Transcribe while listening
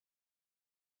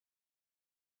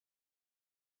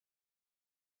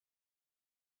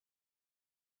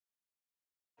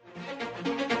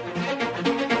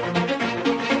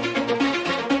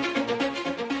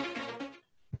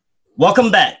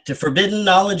Welcome back to Forbidden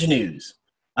Knowledge News.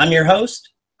 I'm your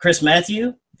host, Chris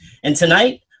Matthew, and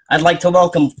tonight I'd like to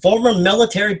welcome former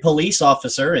military police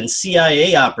officer and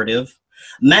CIA operative,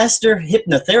 master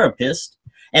hypnotherapist,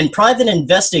 and private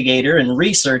investigator and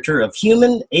researcher of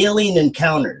human-alien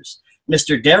encounters,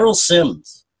 Mr. Derrel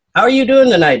Sims. How are you doing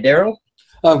tonight, Derrel?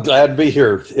 I'm glad to be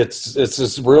here. It's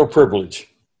a real privilege.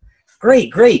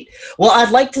 Great, great. Well, I'd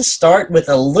like to start with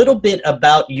a little bit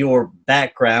about your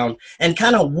background and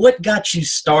kind of what got you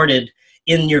started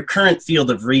in your current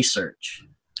field of research.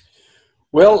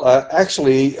 Well,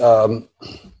 actually,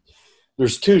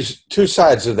 there's two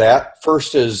sides of that.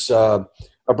 First is I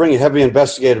bring a heavy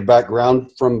investigative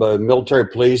background from the military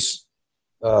police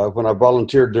when I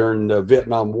volunteered during the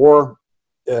Vietnam War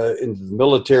in the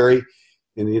military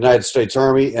in the United States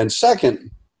Army. And second,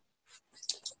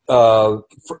 I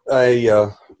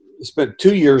spent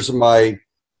 2 years of my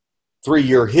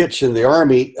 3-year hitch in the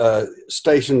Army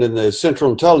stationed in the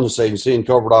Central Intelligence Agency in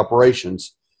covert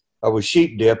operations. I was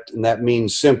sheep dipped, and that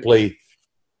means simply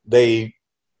they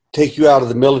take you out of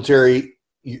the military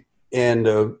and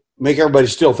make everybody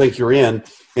still think you're in,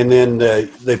 and then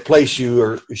they place you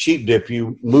or sheep dip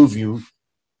you, move you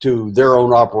to their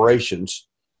own operations.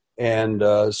 And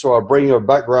so I bring a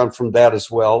background from that as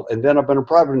well. And then I've been a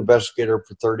private investigator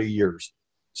for 30 years.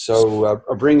 So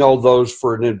I bring all those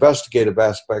for an investigative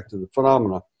aspect of the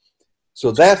phenomena.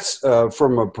 So that's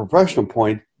from a professional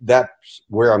point, that's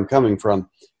where I'm coming from.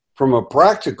 From a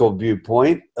practical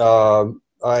viewpoint, I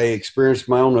experienced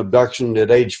my own abduction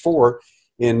at age 4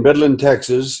 in Midland,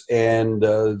 Texas, and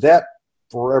that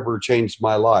forever changed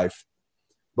my life.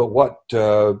 But what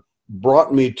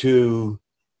brought me to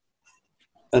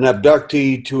an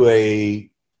abductee to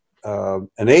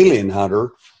an alien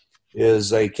hunter is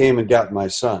they came and got my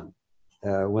son.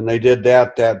 When they did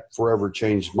that, that forever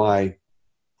changed my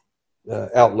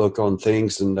outlook on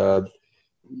things. And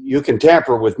you can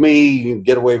tamper with me, you can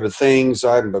get away with things.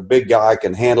 I'm a big guy, I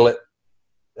can handle it.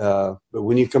 But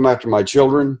when you come after my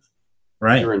children,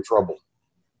 right, you're in trouble.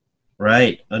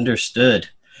 Right, understood.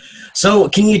 So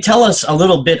can you tell us a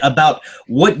little bit about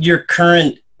what your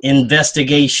current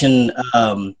investigation,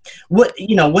 what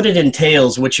it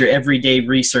entails, what your everyday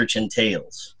research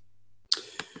entails?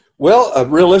 Well,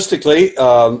 realistically,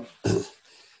 I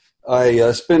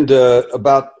spend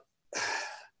about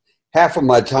half of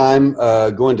my time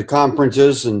going to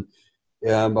conferences, and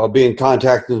I'll be in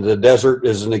contact in the desert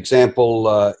as an example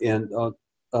on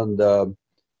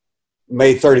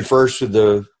May 31st to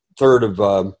the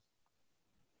 3rd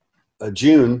of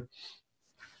June.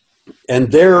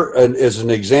 And there is an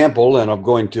example, and I'm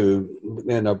going to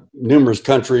numerous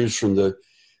countries from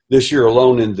this year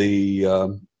alone in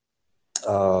the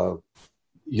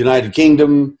United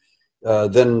Kingdom.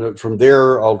 Then from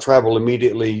there, I'll travel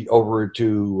immediately over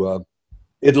to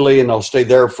Italy, and I'll stay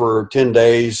there for 10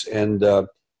 days and do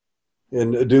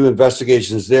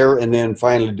investigations there, and then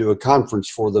finally do a conference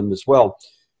for them as well.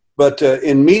 But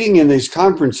in meeting in these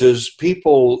conferences,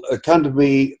 people come to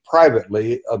me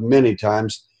privately many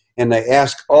times, and they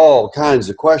ask all kinds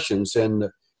of questions. And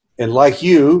like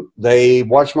you, they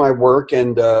watch my work,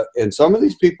 and some of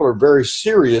these people are very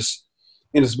serious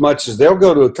in as much as they'll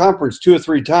go to a conference 2 or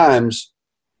 3 times,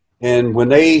 and when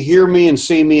they hear me and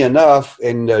see me enough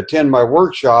and attend my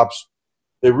workshops,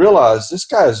 they realize this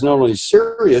guy is not only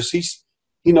serious,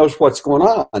 he knows what's going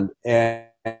on,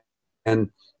 and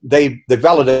they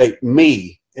validate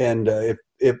me. And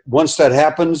if once that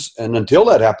happens, and until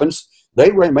that happens, they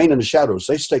remain in the shadows.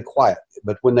 They stay quiet.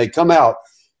 But when they come out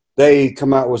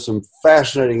with some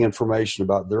fascinating information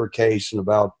about their case and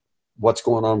about what's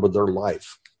going on with their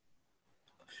life.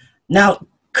 Now,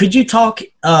 could you talk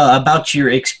about your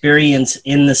experience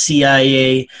in the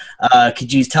CIA?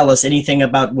 Could you tell us anything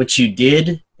about what you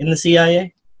did in the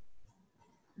CIA?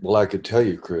 Well, I could tell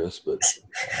you, Chris, but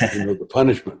you know the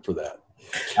punishment for that.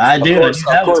 I do. Of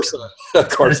course, I'll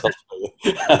tell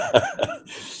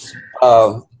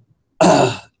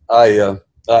you.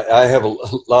 I have a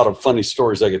lot of funny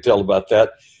stories I could tell about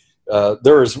that.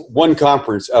 There is one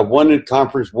only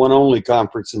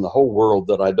conference in the whole world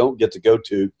that I don't get to go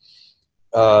to.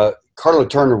 Carla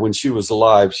Turner, when she was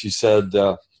alive, she said,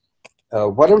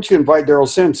 why don't you invite Derrel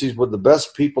Sims? He's one of the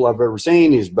best people I've ever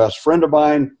seen. He's the best friend of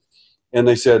mine. And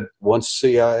they said, once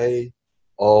CIA,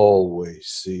 always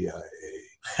CIA.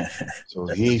 So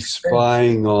he's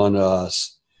spying on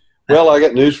us. Well, I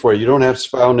got news for you. You don't have to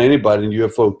spy on anybody in the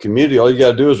UFO community. All you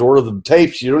got to do is order the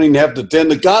tapes. You don't even have to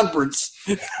attend the conference.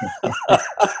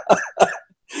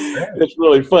 It's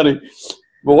really funny.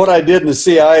 But what I did in the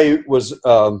CIA was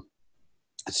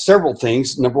several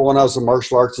things. Number one, I was a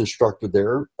martial arts instructor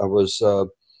there. I was,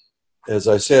 as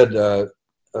I said,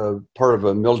 part of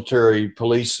a military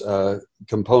police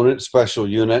component, special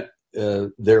unit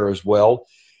there as well.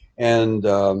 And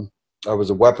I was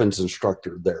a weapons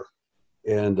instructor there.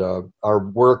 And our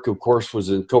work, of course, was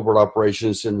in covert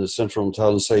operations in the Central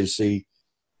Intelligence Agency.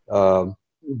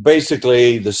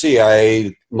 Basically, the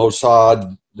CIA,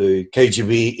 Mossad, the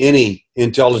KGB, any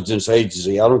intelligence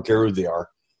agency, I don't care who they are,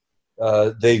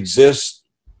 they exist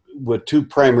with two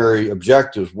primary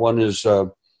objectives. One is they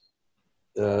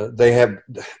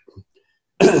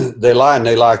lie, and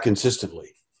they lie consistently,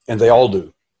 and they all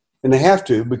do. And they have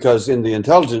to, because in the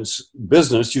intelligence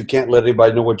business, you can't let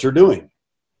anybody know what you're doing.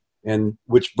 And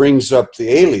which brings up the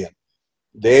alien.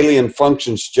 The alien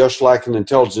functions just like an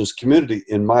intelligence community,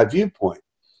 in my viewpoint,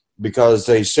 because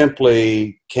they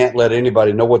simply can't let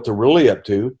anybody know what they're really up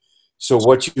to. So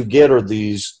what you get are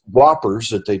these whoppers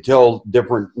that they tell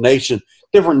different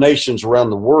nations around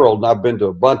the world, and I've been to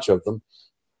a bunch of them,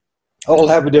 all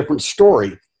have a different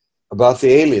story about the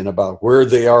alien, about where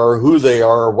they are, who they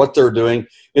are, what they're doing.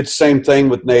 It's the same thing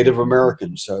with Native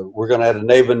Americans. We're going to have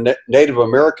a Native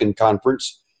American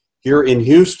conference here in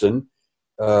Houston,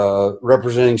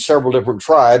 representing several different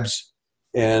tribes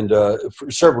and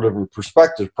several different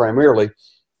perspectives primarily.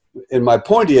 And my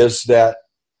point is that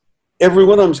every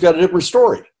one of them's got a different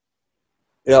story.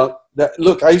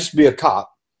 Look, I used to be a cop.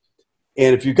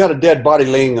 And if you've got a dead body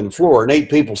laying on the floor and 8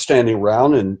 people standing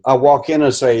around, and I walk in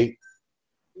and say,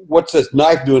 what's this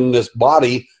knife doing in this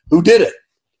body? Who did it?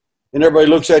 And everybody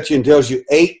looks at you and tells you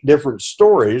 8 different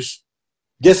stories.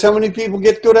 Guess how many people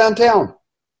get to go downtown?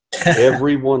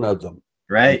 Every one of them.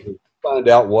 Right. Find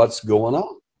out what's going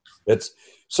on. It's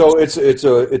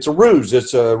a ruse.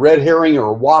 It's a red herring or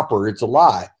a whopper. It's a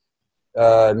lie.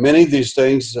 Many of these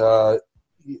things,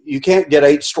 you can't get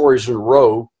 8 stories in a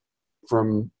row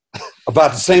from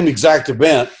about the same exact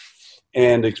event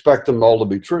and expect them all to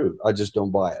be true. I just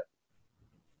don't buy it.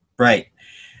 Right.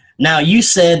 Now, you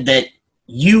said that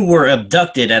you were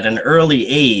abducted at an early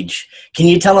age. Can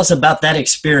you tell us about that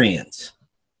experience?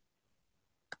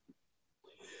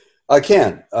 I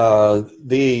can.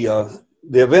 The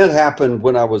event happened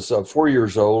when I was 4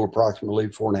 years old, approximately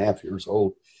 4.5 years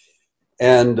old.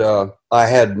 And I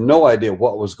had no idea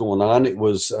what was going on. It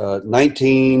was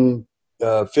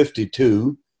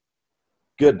 1952.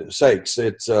 Goodness sakes.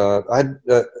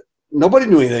 Nobody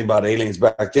knew anything about aliens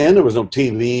back then. There was no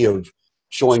TV of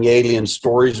showing alien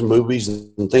stories and movies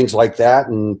and things like that.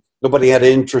 And nobody had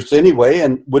interest anyway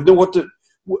and would know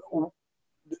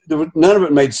none of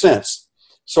it made sense.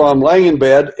 So I'm laying in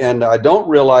bed, and I don't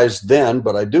realize then,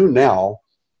 but I do now,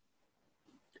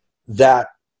 that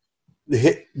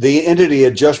the entity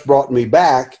had just brought me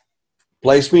back,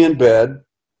 placed me in bed,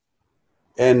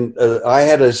 and I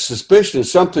had a suspicion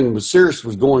something serious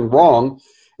was going wrong,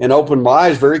 and opened my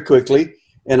eyes very quickly,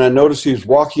 and I noticed he was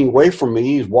walking away from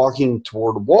me. He's walking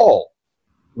toward a wall.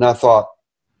 And I thought,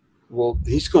 well,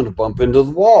 he's going to bump into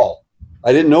the wall.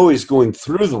 I didn't know he's going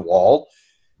through the wall.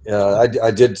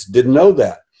 I didn't know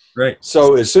that. Right.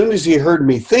 So as soon as he heard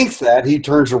me think that, he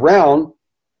turns around,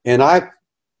 and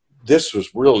this was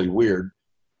really weird.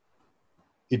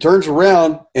 He turns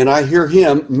around, and I hear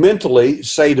him mentally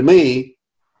say to me,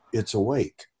 "It's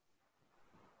awake."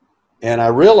 And I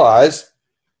realize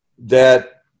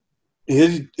that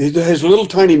his little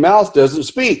tiny mouth doesn't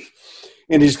speak.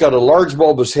 And he's got a large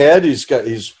bulbous head. He's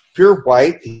pure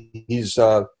white. He's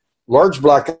large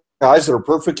black eyes that are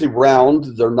perfectly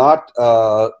round. They're not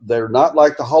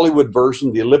like the Hollywood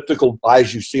version, the elliptical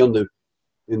eyes you see in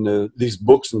these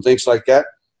books and things like that.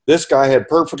 This guy had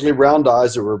perfectly round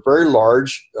eyes that were very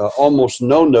large, almost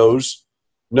no nose,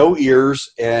 no ears,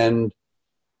 and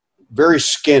very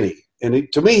skinny.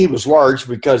 And to me, he was large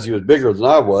because he was bigger than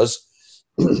I was.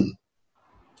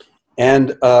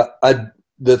 And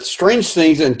the strange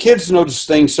things, and kids notice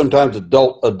things sometimes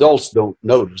adults don't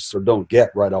notice or don't get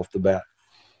right off the bat.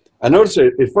 I noticed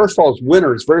that first of all, it's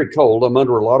winter. It's very cold. I'm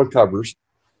under a lot of covers.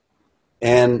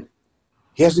 And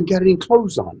he hasn't got any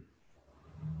clothes on.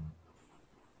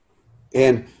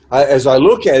 And as I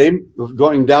look at him,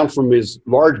 going down from his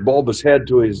large bulbous head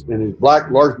to his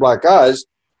large black eyes,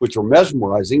 which are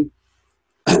mesmerizing,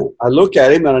 I look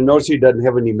at him and I notice he doesn't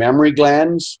have any mammary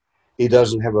glands, he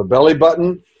doesn't have a belly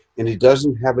button, and he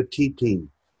doesn't have a T-team.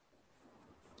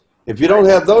 If you don't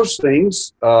have those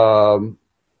things,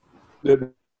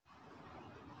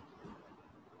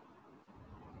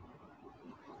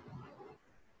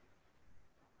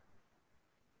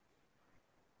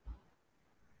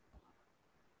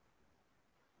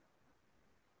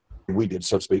 we did,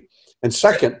 so to speak. And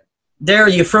second,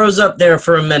 Derrel, you froze up there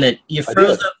for a minute. You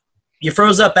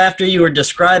froze up after you were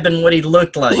describing what he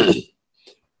looked like.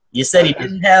 You said he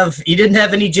didn't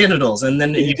have any genitals, and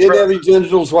then he didn't have any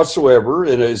genitals whatsoever.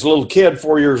 And as a little kid,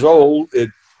 4 years old, he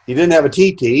didn't have a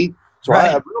TT. So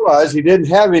right. I realized he didn't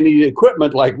have any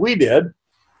equipment like we did,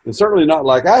 and certainly not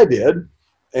like I did.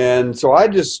 And so I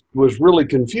just was really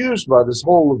confused by this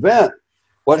whole event.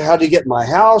 How to get in my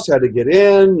house, how to get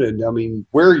in, and I mean,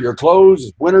 wear your clothes,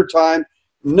 it's wintertime.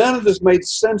 None of this made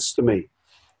sense to me.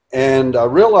 And I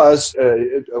realized,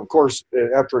 of course,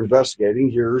 after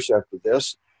investigating years after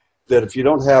this, that if you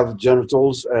don't have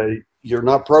genitals, you're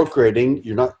not procreating,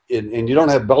 and you don't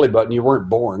have belly button, you weren't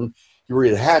born. You were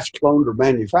either hatched, cloned, or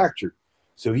manufactured.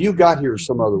 So you got here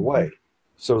some other way.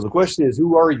 So the question is,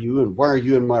 who are you and why are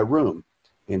you in my room?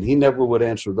 And he never would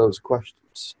answer those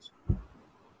questions.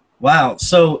 Wow.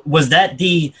 So was that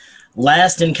the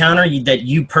last encounter that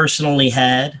you personally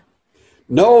had?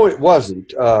 No, it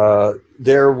wasn't.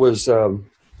 There was, let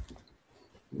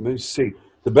me see.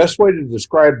 The best way to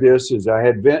describe this is I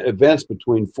had events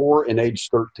between 4 and age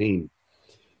 13.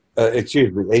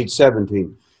 Age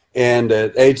 17. And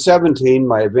at age 17,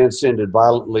 my events ended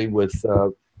violently with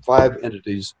 5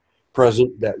 entities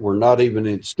present that were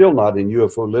still not in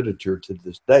UFO literature to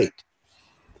this date.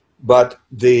 But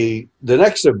the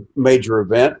next major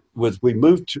event was we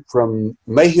moved from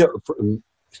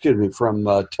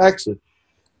Texas,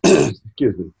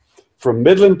 from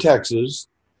Midland, Texas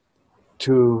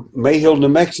to Mayhill, New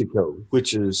Mexico,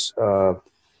 which is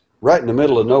right in the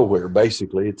middle of nowhere,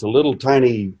 basically. It's a little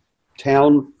tiny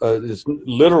town. It's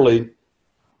literally,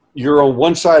 you're on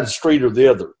one side of the street or the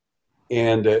other.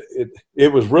 And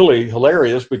it was really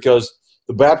hilarious because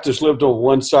the Baptists lived on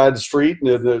one side of the street and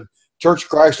the Church of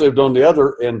Christ lived on the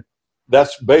other. And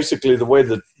that's basically the way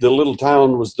that the little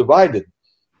town was divided.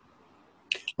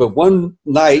 But one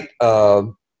night,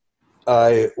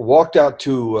 I walked out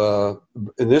to,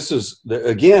 and this is,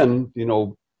 again,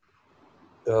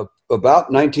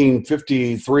 about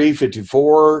 1953,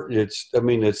 54. It's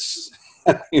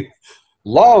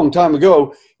long time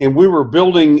ago. And we were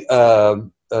building,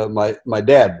 my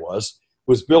dad was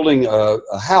building a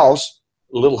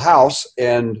little house,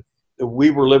 and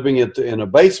we were living in a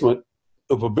basement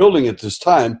of a building at this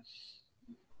time.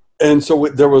 And so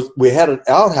we had an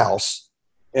outhouse,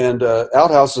 and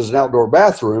outhouse is an outdoor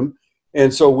bathroom.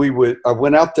 And so I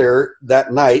went out there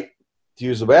that night to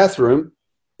use the bathroom.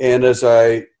 And as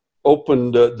I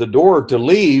opened the door to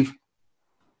leave,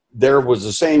 there was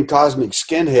the same cosmic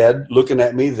skinhead looking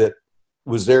at me that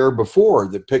was there before,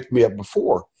 that picked me up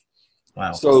before.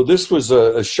 Wow. So this was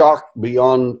a shock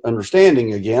beyond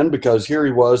understanding again, because here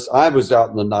I was out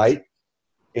in the night,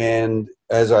 and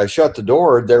as I shut the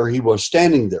door, there he was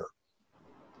standing there.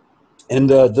 And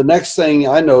the next thing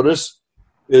I noticed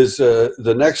is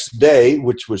the next day,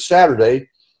 which was Saturday,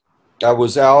 I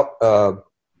was out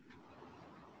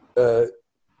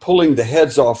pulling the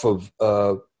heads off of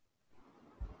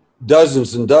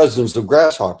dozens and dozens of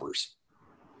grasshoppers.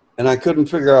 And I couldn't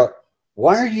figure out,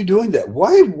 why are you doing that?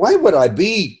 Why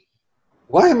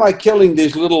am I killing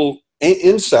these little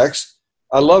insects?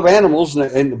 I love animals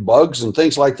and bugs and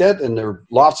things like that, and there are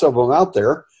lots of them out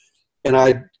there. And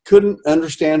I couldn't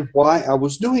understand why I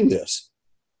was doing this.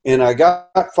 And I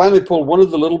finally pulled one of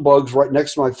the little bugs right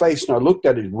next to my face, and I looked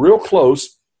at it real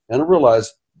close, and I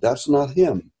realized that's not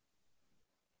him.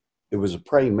 It was a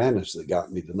praying mantis that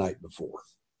got me the night before.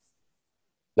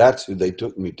 That's who they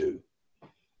took me to.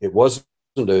 It wasn't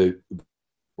a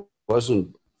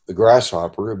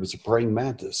grasshopper. It was a praying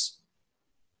mantis.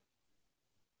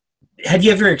 Have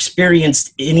you ever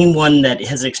experienced anyone that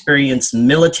has experienced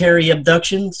military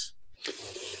abductions?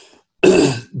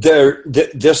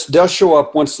 This does show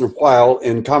up once in a while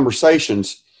in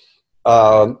conversations.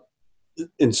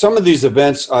 In some of these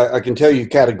events, I can tell you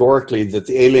categorically that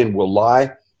the alien will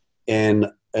lie, and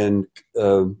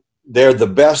they're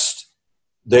the best.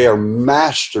 They are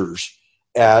masters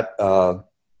at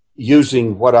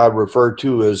using what I refer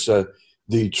to as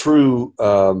the true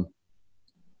not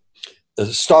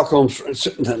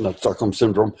Stockholm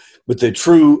syndrome, but the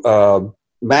true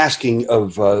masking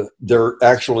of their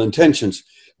actual intentions.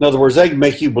 In other words, they can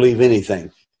make you believe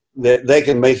anything. They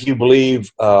can make you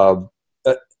believe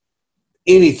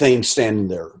anything standing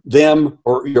there. Them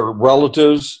or your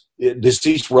relatives,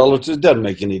 deceased relatives, doesn't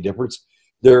make any difference.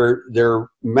 They're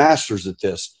masters at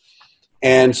this.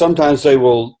 And sometimes they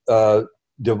will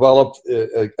develop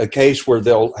a case where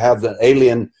they'll have the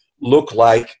alien look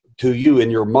like, to you in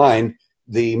your mind,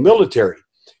 the military.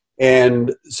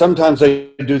 And sometimes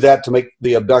they do that to make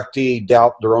the abductee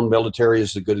doubt their own military,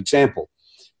 is a good example.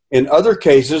 In other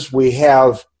cases, we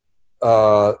have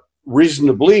reason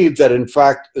to believe that, in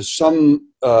fact, some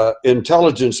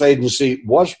intelligence agency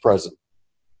was present.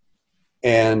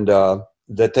 And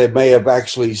that they may have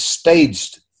actually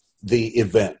staged the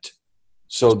event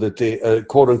so that the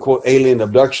quote unquote alien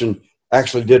abduction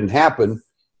actually didn't happen.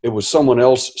 It was someone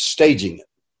else staging it.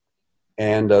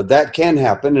 And that can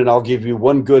happen. And I'll give you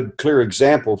one good, clear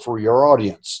example for your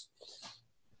audience.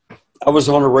 I was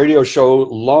on a radio show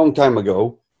a long time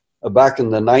ago, back in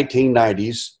the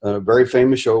 1990s, a very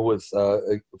famous show with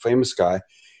a famous guy.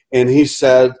 And he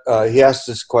said, he asked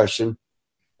this question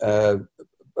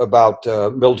about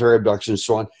military abductions and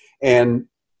so on. And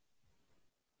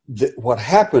what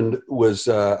happened was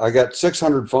I got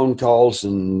 600 phone calls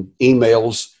and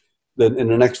emails in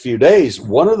the next few days.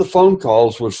 One of the phone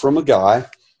calls was from a guy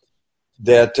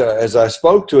that as I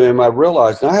spoke to him, I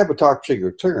realized, and I have a top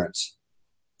secret clearance,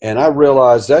 and I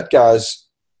realized that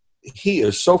he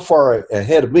is so far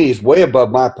ahead of me. He's way above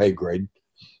my pay grade.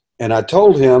 And I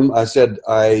told him, I said,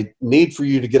 I need for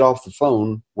you to get off the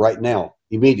phone right now,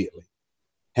 immediately.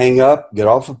 Hang up, get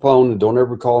off the phone, and don't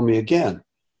ever call me again.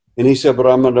 And he said, but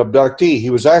I'm an abductee. He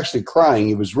was actually crying.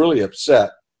 He was really upset.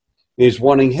 He's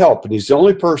wanting help. And he's the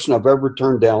only person I've ever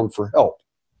turned down for help.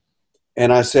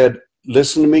 And I said,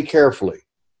 listen to me carefully.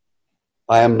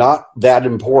 I am not that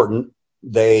important.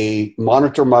 They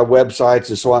monitor my websites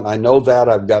and so on. I know that.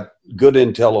 I've got good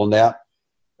intel on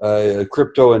that.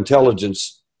 Crypto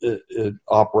intelligence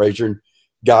operation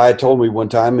guy told me one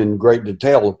time in great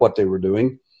detail of what they were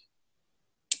doing.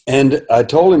 And I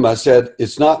told him, I said,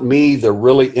 it's not me they're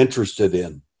really interested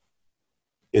in.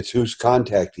 It's who's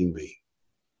contacting me.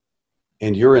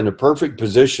 And you're in a perfect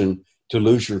position to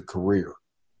lose your career.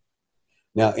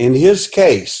 Now, in his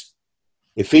case,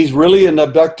 if he's really an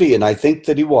abductee, and I think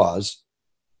that he was,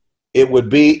 it would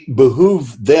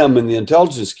behoove them in the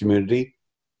intelligence community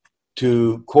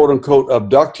to, quote unquote,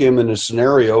 abduct him in a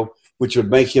scenario which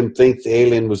would make him think the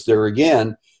alien was there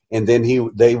again. And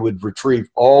then they would retrieve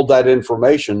all that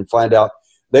information and find out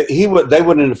that they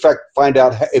would in effect find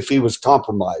out if he was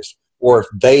compromised or if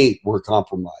they were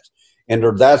compromised. And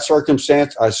under that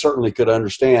circumstance, I certainly could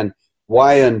understand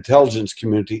why an intelligence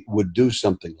community would do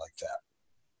something like that.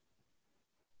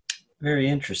 Very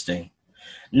interesting.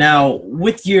 Now,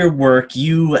 with your work,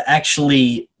 you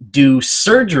actually do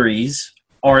surgeries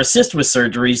or assist with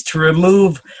surgeries to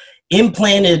remove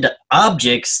implanted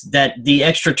objects that the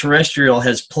extraterrestrial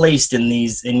has placed in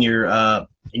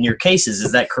your cases.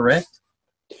 Is that correct?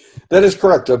 That is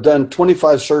correct. I've done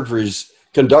 25 surgeries,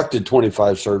 conducted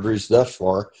 25 surgeries thus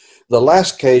far. The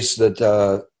last case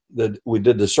that we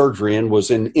did the surgery in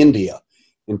was in India.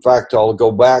 In fact, I'll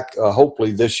go back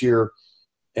hopefully this year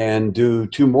and do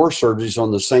 2 more surgeries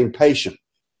on the same patient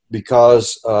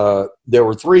because there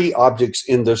were 3 objects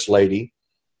in this lady.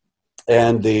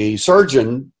 And the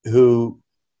surgeon who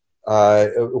I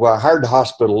hired the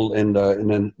hospital and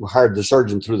then hired the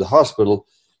surgeon through the hospital,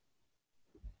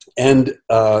 and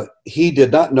he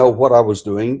did not know what I was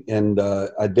doing, and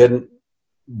I didn't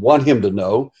want him to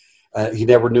know. He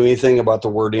never knew anything about the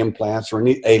word implants or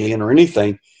any alien or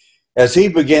anything. As he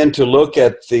began to look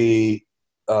at the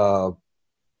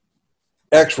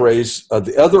x-rays,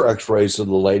 the other x-rays of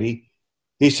the lady,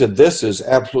 he said, this is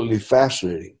absolutely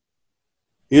fascinating.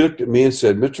 He looked at me and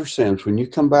said, Mr. Sims, when you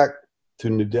come back to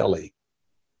New Delhi,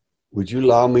 would you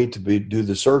allow me to do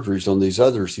the surgeries on these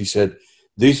others? He said,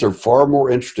 these are far more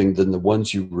interesting than the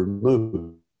ones you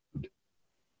removed.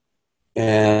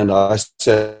 And I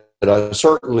said, I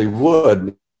certainly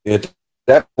would. At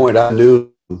that point, I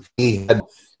knew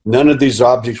none of these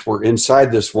objects were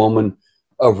inside this woman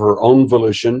of her own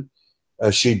volition.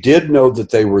 She did know that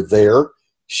they were there.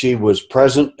 She was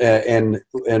present and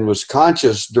was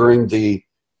conscious during the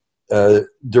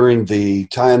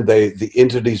time the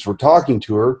entities were talking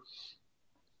to her.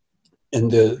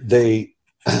 And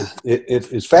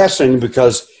it's fascinating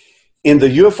because in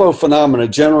the UFO phenomena,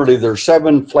 generally there are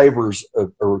 7 flavors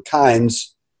or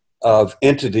kinds of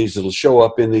entities that will show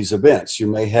up in these events. You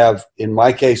may have, in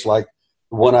my case, like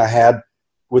the one I had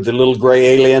with the little gray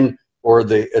alien, or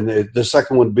the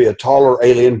second one would be a taller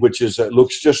alien, which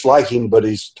looks just like him, but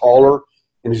he's taller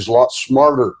and he's a lot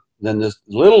smarter than this.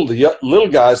 The little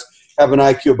guys have an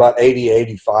IQ about 80,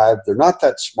 85. They're not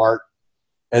that smart,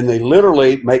 and they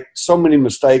literally make so many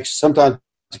mistakes. Sometimes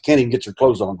you can't even get your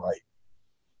clothes on right.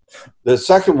 The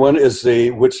second one is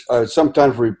which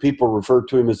sometimes people refer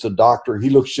to him as the doctor. He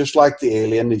looks just like the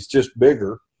alien. He's just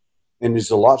bigger, and he's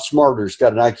a lot smarter. He's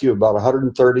got an IQ of about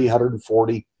 130,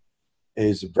 140. And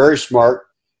he's very smart.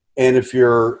 And if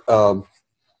you're,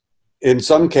 in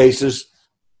some cases,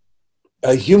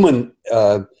 a human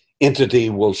entity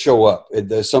will show up.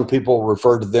 Some people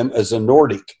refer to them as a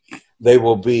Nordic. They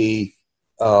will be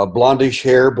blondish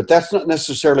hair, but that's not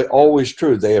necessarily always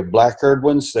true. They have black-haired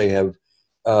ones. They have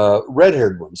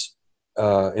red-haired ones.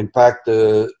 In fact,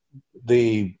 the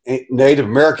Native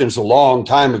Americans a long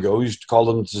time ago used to call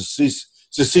them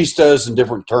Zacistas in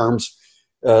different terms.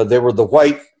 They were the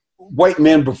white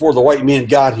men before the white men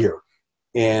got here,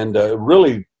 and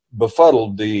really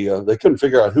befuddled they couldn't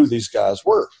figure out who these guys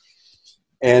were.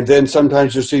 And then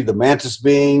sometimes you'll see the mantis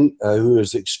being who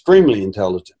is extremely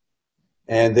intelligent.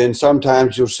 And then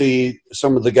sometimes you'll see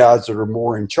some of the guys that are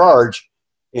more in charge,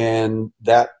 and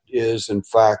that is, in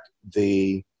fact,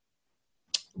 the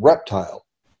reptile.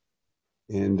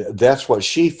 And that's what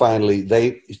she finally,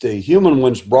 the human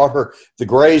ones brought her, the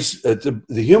Greys, the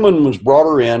human ones brought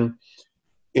her in,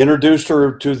 introduced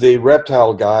her to the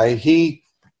reptile guy. He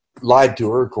lied to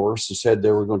her, of course, and said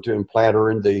they were going to implant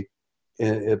her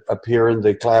up here in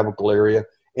the clavicle area.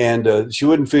 And she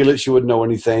wouldn't feel it. She wouldn't know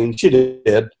anything. She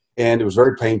did, and it was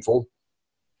very painful.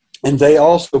 And they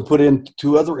also put in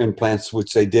 2 other implants,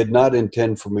 which they did not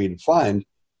intend for me to find.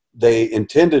 They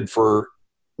intended for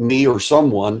me or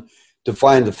someone to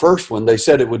find the first one. They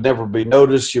said it would never be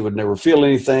noticed. She would never feel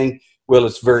anything. Well,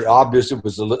 it's very obvious. It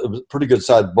was a pretty good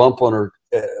sized bump on her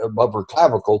above her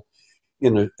clavicle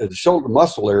in the shoulder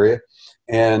muscle area,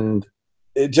 and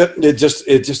it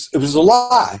was a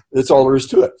lie. That's all there is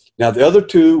to it. Now the other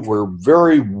 2 were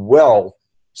very well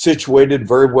situated,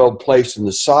 very well placed in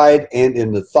the side and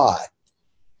in the thigh.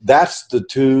 That's the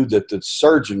 2 that the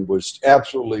surgeon was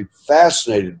absolutely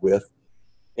fascinated with.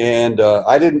 And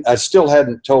I still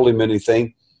hadn't told him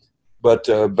anything, but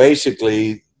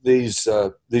basically these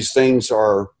things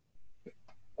are,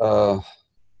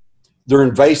 they're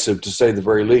invasive, to say the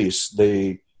very least.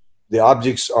 The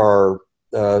objects are,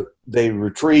 they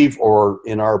retrieve, or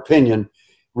in our opinion,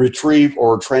 retrieve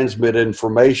or transmit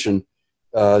information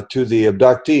to the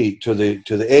abductee, to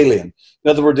the alien.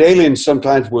 In other words, aliens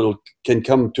sometimes can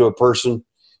come to a person,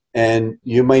 and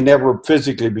you may never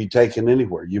physically be taken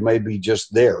anywhere. You may be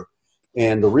just there.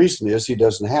 And the reason is he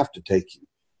doesn't have to take you,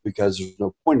 because there's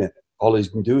no point in it. All he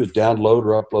can do is download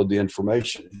or upload the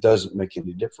information. It doesn't make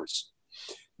any difference.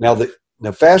 Now,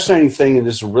 the fascinating thing, and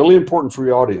this is really important for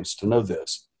your audience to know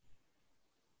this,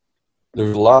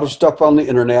 there's a lot of stuff on the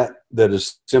internet that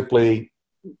is simply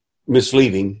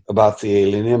misleading about the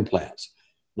alien implants.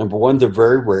 Number 1, they're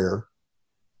very rare.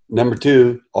 Number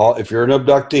 2, if you're an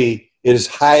abductee, it is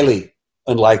highly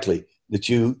unlikely that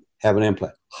you have an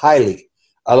implant. Highly.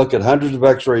 I look at hundreds of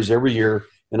x-rays every year,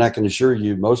 and I can assure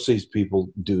you most of these people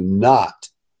do not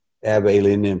have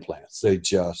alien implants. They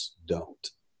just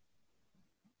don't.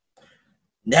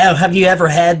 Now, have you ever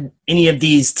had any of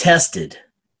these tested?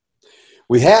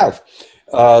 We have.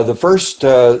 The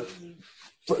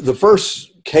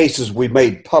first cases we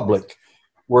made public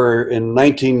were in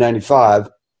 1995,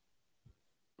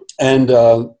 and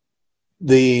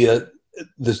the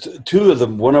 2 of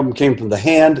them, one of them came from the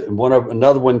hand, and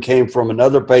another one came from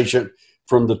another patient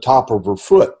from the top of her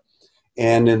foot.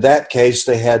 And in that case,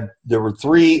 there were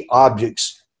 3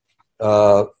 objects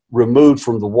removed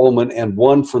from the woman and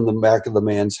 1 from the back of the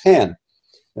man's hand.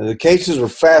 And the cases are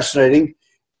fascinating,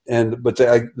 but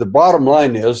the bottom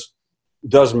line is, it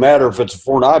doesn't matter if it's a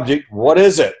foreign object. What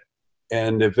is it?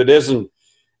 And if it isn't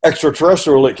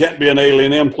extraterrestrial, it can't be an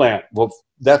alien implant. Well,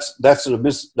 that's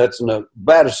a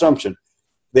bad assumption.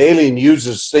 The alien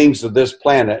uses things of this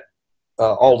planet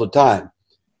all the time.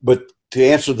 But to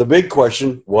answer the big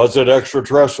question, was it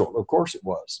extraterrestrial? Of course it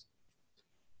was.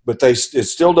 But it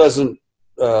still doesn't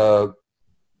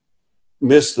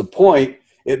miss the point.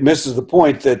 It misses the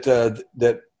point that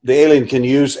the alien can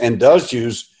use and does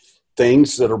use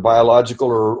things that are biological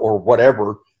or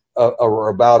whatever or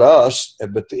about us.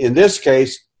 But in this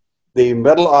case, the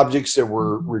metal objects that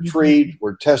were retrieved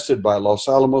were tested by Los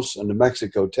Alamos and New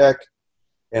Mexico Tech,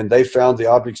 and they found the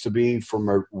objects to be from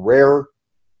a rare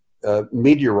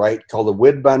meteorite called the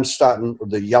Widmanstatten, or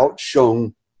the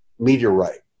Yautshone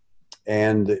meteorite.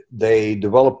 And they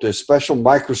developed a special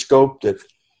microscope that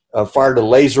fired a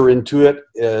laser into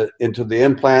it, into the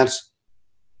implants,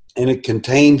 and it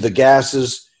contained the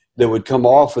gases that would come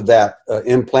off of that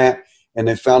implant. And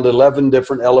they found 11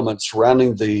 different elements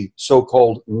surrounding the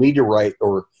so-called meteorite,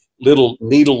 or little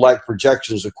needle-like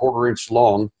projections 1/4 inch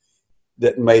long,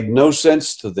 that made no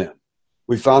sense to them.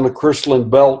 We found a crystalline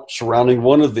belt surrounding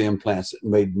one of the implants that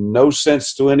made no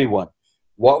sense to anyone.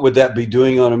 What would that be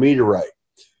doing on a meteorite?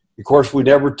 Of course, we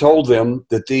never told them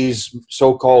that these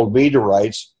so-called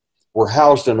meteorites were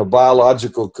housed in a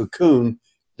biological cocoon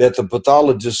that the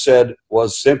pathologist said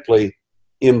was simply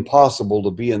impossible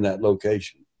to be in that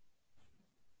location.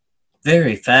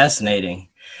 Very fascinating.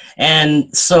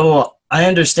 And so I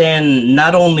understand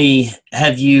not only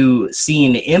have you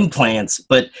seen implants,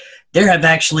 but there have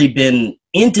actually been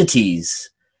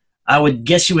entities I would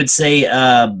guess you would say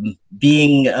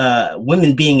being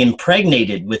women being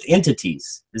impregnated with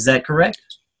entities. Is that correct?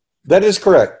 That is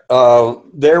correct.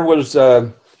 There was,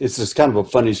 it's just kind of a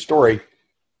funny story.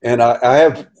 And I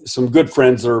have some good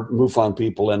friends that are MUFON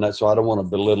people, and so I don't want to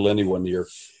belittle anyone here.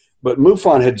 But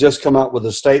MUFON had just come out with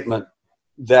a statement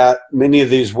that many of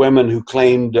these women who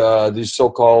claimed these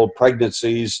so-called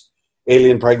pregnancies,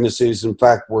 alien pregnancies, in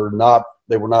fact,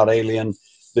 they were not alien,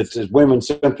 that women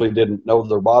simply didn't know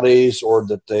their bodies, or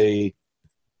that they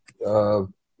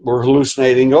were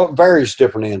hallucinating, various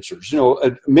different answers. You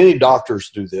know, many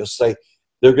doctors do this.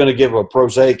 They're going to give a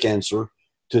prosaic answer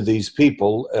to these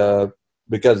people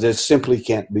because it simply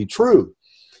can't be true.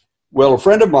 Well, a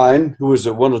friend of mine who was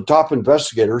one of the top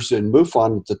investigators in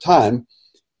MUFON at the time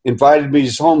invited me to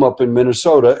his home up in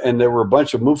Minnesota, and there were a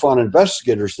bunch of MUFON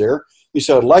investigators there. He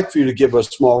said, I'd like for you to give a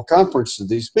small conference to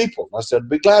these people. I said, I'd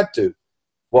be glad to.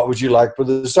 What would you like for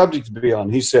the subject to be on?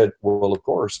 He said, well, of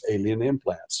course, alien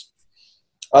implants.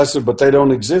 I said, but they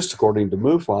don't exist according to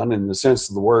MUFON in the sense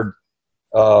of the word.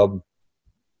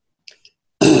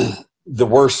 The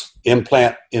worst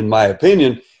implant, in my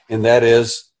opinion, and that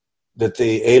is that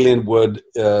the alien would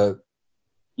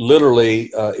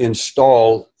literally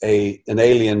install an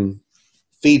alien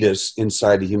fetus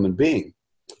inside a human being.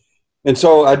 And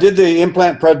so I did the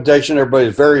implant presentation. Everybody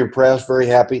was very impressed, very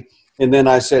happy. And then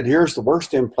I said, here's the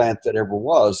worst implant that ever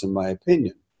was, in my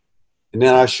opinion. And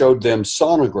then I showed them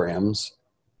sonograms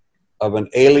of an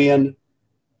alien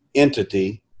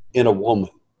entity in a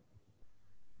woman.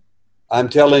 I'm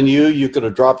telling you, you could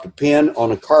have dropped a pin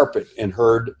on a carpet and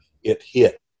heard it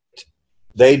hit.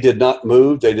 They did not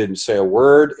move. They didn't say a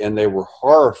word, and they were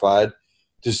horrified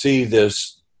to see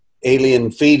this alien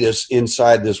fetus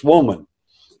inside this woman.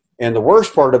 And the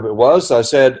worst part of it was, I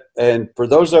said, and for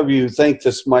those of you who think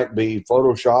this might be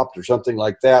photoshopped or something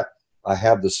like that, I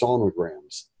have the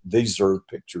sonograms. These are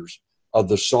pictures of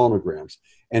the sonograms.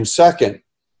 And second,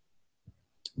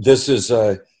 this is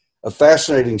a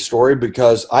fascinating story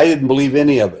because I didn't believe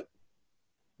any of it.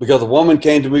 Because the woman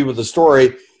came to me with a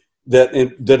story that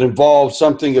involved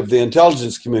something of the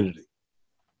intelligence community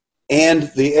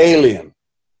and the alien.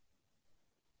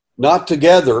 Not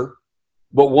together,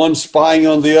 but one spying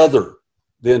on the other.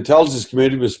 The intelligence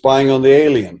community was spying on the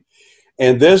alien.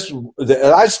 And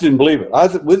I just didn't believe it. I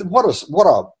thought,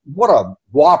 what a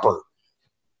whopper.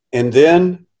 And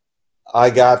then I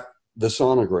got the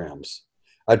sonograms.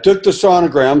 I took the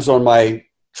sonograms on my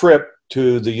trip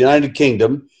to the United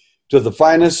Kingdom to the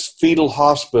finest fetal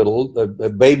hospital, a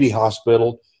baby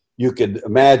hospital you could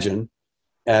imagine.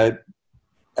 And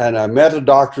I met a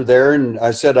doctor there, and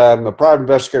I said, I'm a private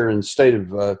investigator in the state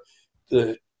of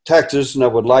Texas, and I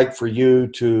would like for you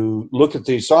to look at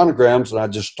these sonograms. And I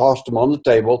just tossed them on the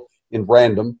table in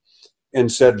random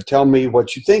and said, tell me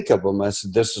what you think of them. I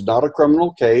said, this is not a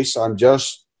criminal case. I'm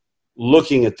just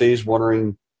looking at these,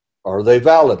 wondering, are they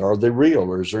valid? Are they real?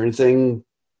 Or is there anything,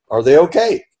 are they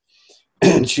okay?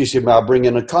 And she said, I'll bring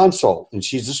in a consult. And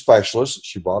she's a specialist.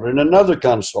 She brought in another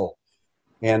consult.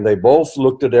 And they both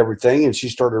looked at everything, and she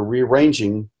started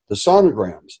rearranging the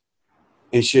sonograms.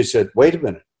 And she said, wait a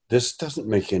minute, this doesn't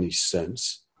make any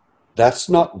sense. That's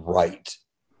not right.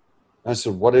 I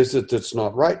said, what is it that's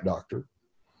not right, doctor?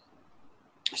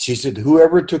 She said,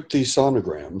 whoever took these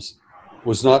sonograms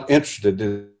was not interested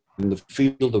in the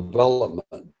fetal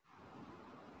development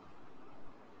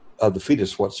of the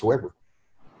fetus whatsoever.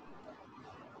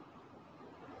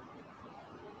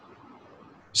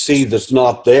 See, that's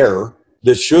not there,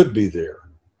 that should be there.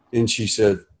 And she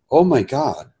said, oh my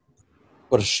God,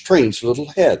 what a strange little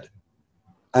head.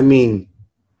 I mean,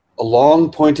 a long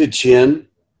pointed chin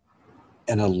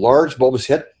and a large bulbous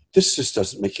head. This just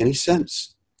doesn't make any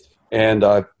sense. And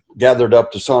I gathered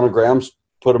up the sonograms,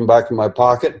 put them back in my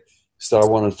pocket, said, I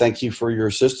want to thank you for your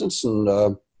assistance.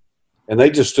 And they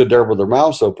just stood there with their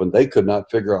mouths open. They could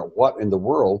not figure out what in the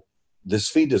world this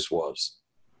fetus was.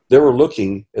 They were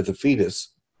looking at the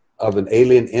fetus of an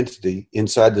alien entity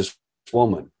inside this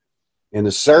woman. And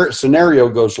the scenario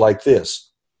goes like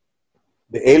this.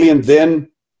 The alien then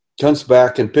comes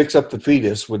back and picks up the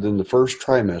fetus within the first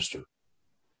trimester.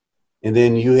 And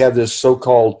then you have this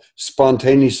so-called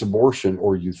spontaneous abortion,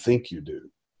 or you think you do.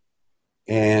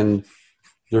 And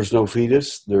there's no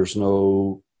fetus, there's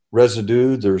no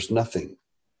residue, there's nothing.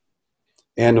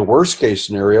 And the worst case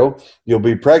scenario, you'll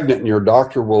be pregnant and your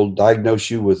doctor will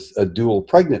diagnose you with a dual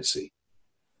pregnancy.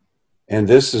 And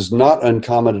this is not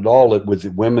uncommon at all with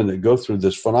the women that go through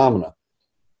this phenomena.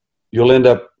 You'll end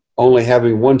up only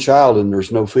having one child and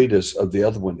there's no fetus of the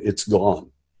other one. It's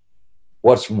gone.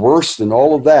 What's worse than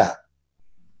all of that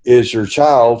is your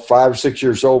child, 5 or 6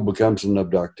 years old, becomes an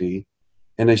abductee,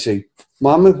 And they say,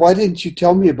 Mama, why didn't you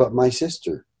tell me about my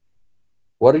sister?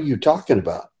 What are you talking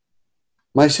about?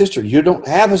 My sister. You don't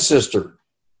have a sister.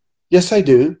 Yes, I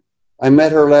do. I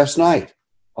met her last night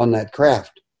on that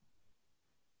craft.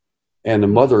 And the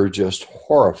mother is just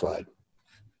horrified.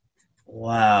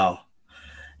 Wow.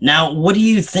 Now, what do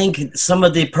you think some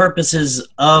of the purposes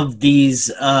of these,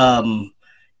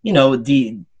 you know,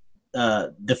 the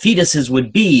fetuses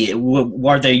would be?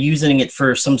 Are they using it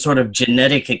for some sort of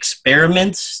genetic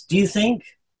experiments, do you think?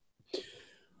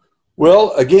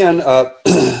 Well, again,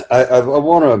 I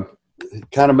want to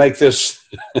kind of make this,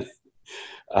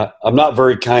 I'm not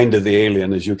very kind to the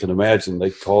alien, as you can imagine.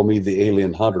 They call me the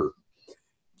alien hunter.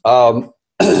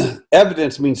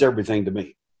 Evidence means everything to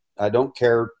me. I don't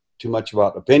care too much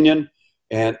about opinion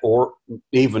or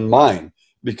even mine,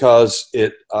 because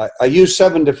I use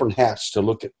 7 different hats to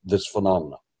look at this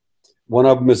phenomena. One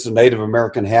of them is the Native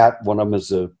American hat, one of them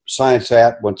is a science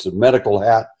hat, one's a medical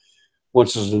hat,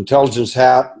 one's an intelligence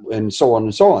hat, and so on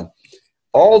and so on.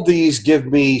 All these give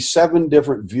me 7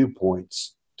 different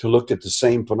viewpoints to look at the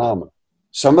same phenomena.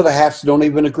 Some of the hats don't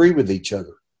even agree with each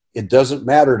other. It doesn't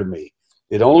matter to me.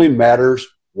 It only matters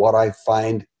what I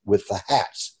find with the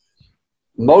hats.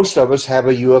 Most of us have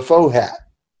a UFO hat.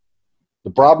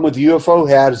 The problem with the UFO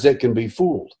hat is it can be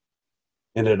fooled,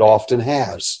 and it often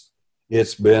has.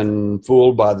 It's been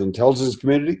fooled by the intelligence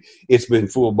community. It's been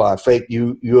fooled by fake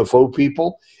UFO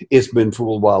people. It's been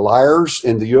fooled by liars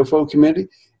in the UFO community.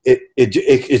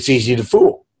 It's easy to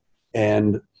fool.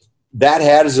 And that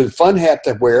hat is a fun hat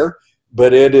to wear,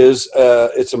 but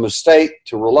it's a mistake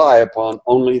to rely upon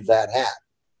only that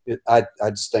hat. I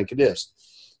just think it is.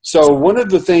 So one of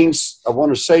the things I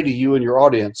want to say to you and your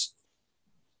audience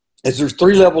is there's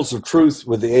 3 levels of truth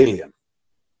with the alien.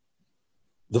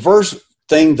 The first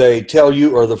thing they tell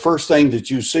you, or the first thing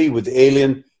that you see with the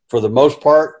alien, for the most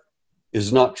part,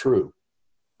 is not true.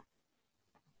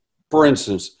 For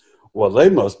instance, well, they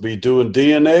must be doing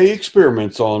DNA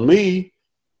experiments on me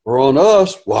or on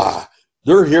us. Why?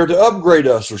 They're here to upgrade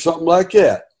us or something like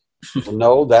that.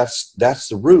 No, that's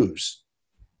the ruse.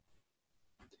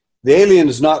 The alien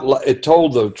is not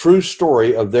told the true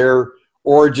story of their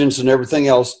origins and everything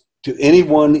else to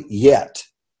anyone yet.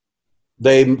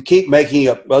 They keep making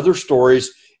up other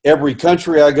stories. Every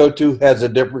country I go to has a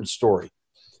different story.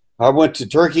 I went to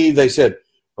Turkey. They said,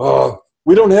 oh,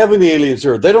 we don't have any aliens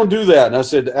here. They don't do that. And I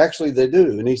said, actually, they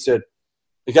do. And he said,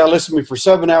 the guy listened to me for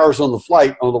 7 hours on the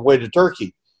flight on the way to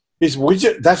Turkey. He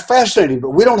said, that's fascinating,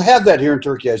 but we don't have that here in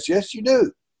Turkey. I said, yes, you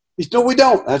do. He said, no, we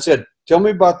don't. I said, tell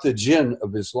me about the jinn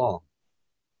of Islam.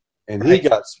 And he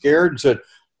got scared and said,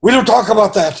 we don't talk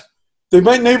about that. They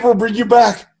might never bring you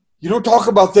back. You don't talk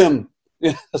about them.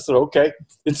 I said, okay.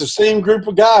 It's the same group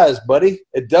of guys, buddy.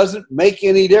 It doesn't make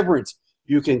any difference.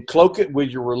 You can cloak it with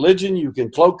your religion. You can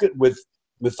cloak it with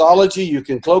mythology. You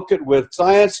can cloak it with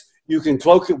science. You can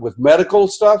cloak it with medical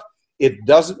stuff. It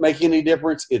doesn't make any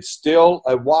difference. It's still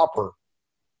a whopper.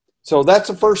 So that's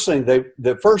the first thing.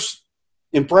 The first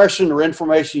impression or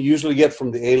information you usually get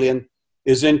from the alien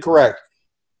is incorrect.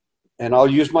 And I'll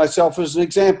use myself as an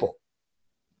example.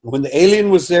 When the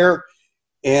alien was there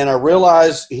and I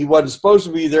realized he wasn't supposed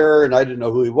to be there and I didn't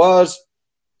know who he was,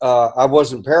 I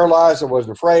wasn't paralyzed. I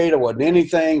wasn't afraid. I wasn't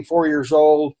anything. 4 years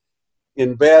old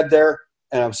in bed there.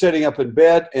 And I'm sitting up in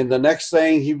bed. And the next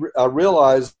thing I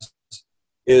realized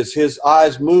is his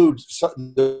eyes moved.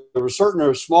 There was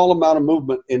a small amount of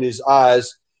movement in his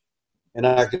eyes. And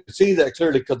I could see that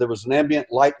clearly because there was an ambient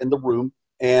light in the room.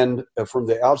 And from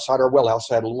the outside, our well house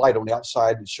had a light on the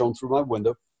outside that shone through my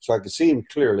window, so I could see him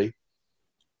clearly.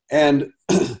 And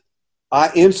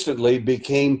I instantly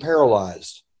became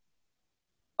paralyzed.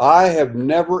 I have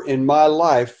never in my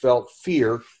life felt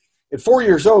fear. At 4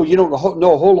 years old, you don't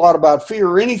know a whole lot about fear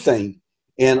or anything.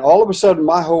 And all of a sudden,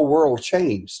 my whole world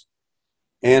changed.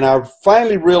 And I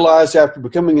finally realized after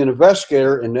becoming an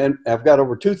investigator, and then I've got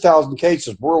over 2,000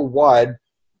 cases worldwide,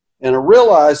 and I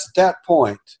realized at that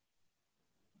point,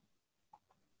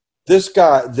 this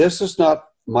is not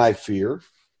my fear.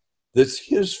 That's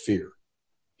his fear.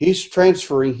 He's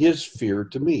transferring his fear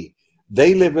to me.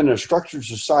 They live in a structured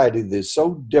society that's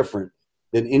so different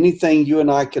than anything you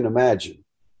and I can imagine.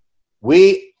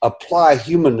 We apply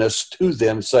humanness to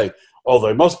them, say, oh,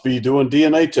 they must be doing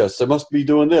DNA tests. They must be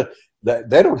doing this.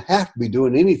 They don't have to be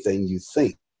doing anything you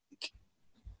think.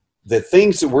 The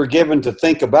things that we're given to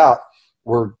think about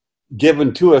were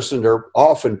given to us, and they're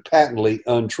often patently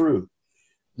untrue.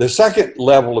 The second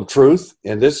level of truth,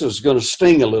 and this is going to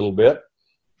sting a little bit,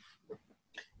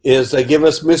 is they give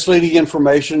us misleading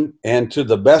information, and to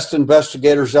the best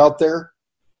investigators out there,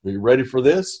 are you ready for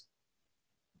this?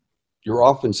 You're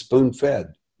often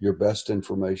spoon-fed your best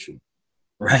information.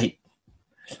 Right.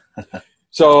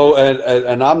 So,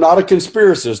 and I'm not a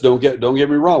conspiracist. Don't get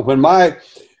me wrong. When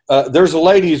there's a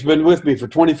lady who's been with me for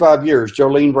 25 years,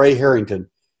 Jolene Ray Harrington,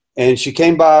 and she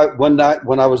came by one night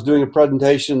when I was doing a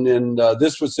presentation, and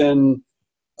this was in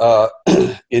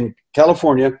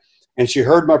California, and she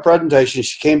heard my presentation.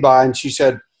 She came by and she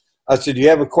said, I said, do you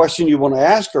have a question you want to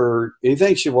ask or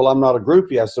anything? She said, well, I'm not a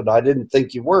groupie. I said, I didn't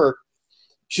think you were.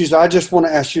 She said, I just want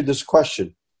to ask you this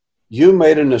question. You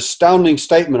made an astounding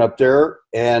statement up there,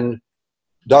 and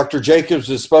Dr. Jacobs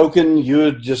has spoken, you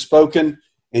had just spoken,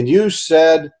 and you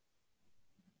said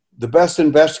the best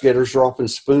investigators are often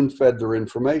spoon-fed their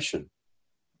information.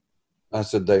 I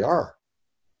said, they are.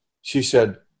 She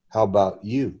said, how about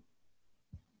you?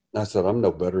 I said, I'm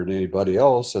no better than anybody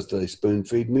else. I said, they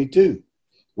spoon-feed me too,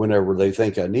 whenever they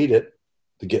think I need it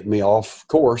to get me off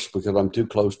course because I'm too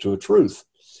close to a truth.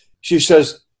 She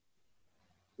says,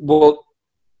 well,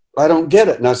 I don't get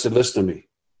it. And I said, listen to me.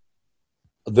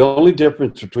 The only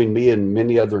difference between me and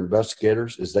many other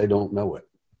investigators is they don't know it.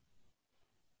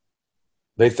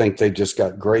 They think they just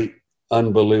got great,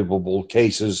 unbelievable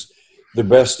cases, the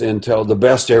best intel, the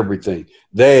best everything.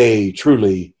 They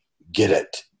truly get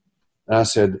it. And I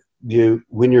said,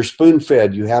 when you're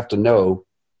spoon-fed, you have to know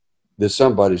that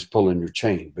somebody's pulling your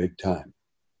chain big time.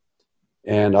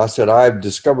 And I said, I've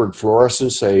discovered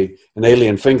fluorescence, an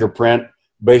alien fingerprint,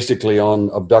 basically on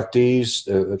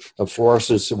abductees, a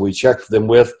fluorescence that we checked them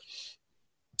with.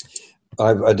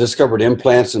 I discovered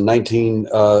implants in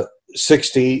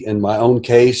 1960 in my own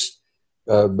case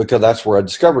because that's where I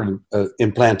discovered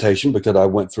implantation, because I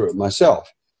went through it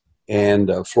myself.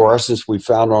 And fluorescence we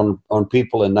found on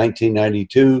people in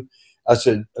 1992. I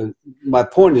said, my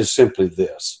point is simply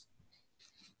this.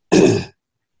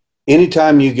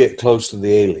 Anytime you get close to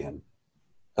the alien,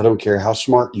 I don't care how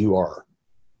smart you are,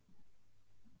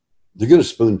 they're going to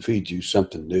spoon feed you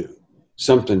something new,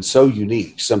 something so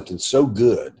unique, something so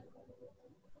good.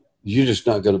 You're just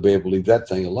not going to be able to leave that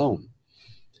thing alone.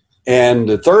 And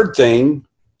the third thing,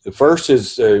 the first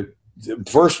is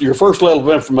your first level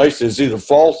of information is either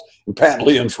false and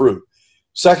patently untrue.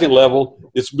 Second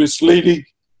level, it's misleading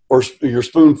or you're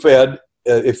spoon-fed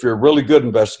if you're a really good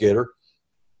investigator.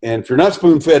 And if you're not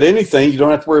spoon-fed anything, you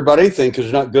don't have to worry about anything because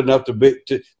you're not good enough they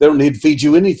don't need to feed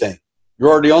you anything. You're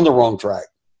already on the wrong track.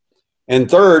 And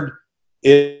third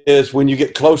is when you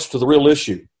get close to the real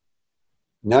issue.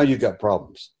 Now you've got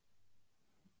problems.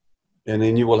 And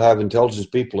then you will have intelligence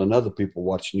people and other people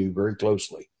watching you very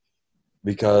closely,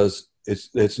 because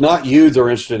it's not you they're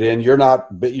interested in. You're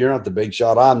not the big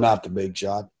shot. I'm not the big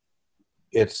shot.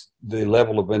 It's the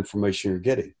level of information you're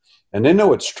getting. And they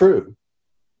know it's true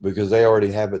because they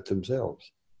already have it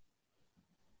themselves.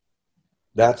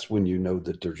 That's when you know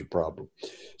that there's a problem.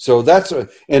 So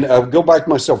and I'll go back to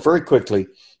myself very quickly.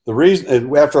 The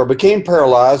reason, after I became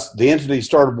paralyzed, the entity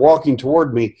started walking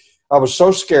toward me. I was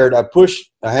so scared. I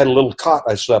had a little cot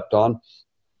I slept on,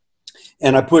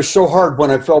 and I pushed so hard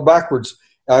when I fell backwards.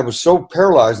 I was so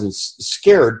paralyzed and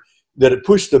scared that it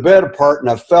pushed the bed apart, and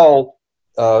I fell.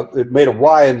 It made a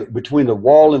Y between the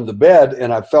wall and the bed,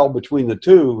 and I fell between the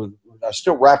two. I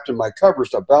still wrapped in my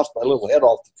covers. I bounced my little head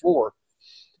off the floor.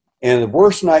 And the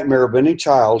worst nightmare of any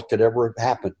child could ever have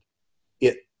happened.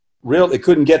 It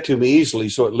couldn't get to me easily,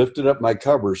 so it lifted up my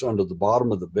covers under the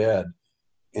bottom of the bed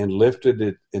and lifted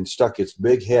it and stuck its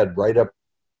big head right up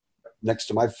next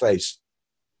to my face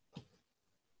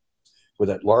with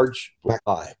that large black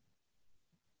eye.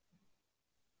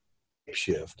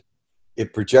 Shift.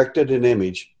 It projected an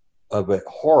image of a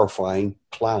horrifying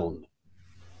clown.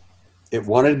 It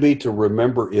wanted me to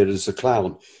remember it as a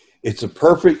clown. It's a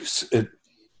perfect...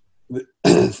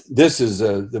 This is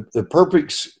the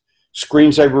perfect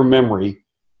screensaver memory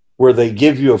where they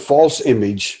give you a false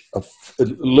image.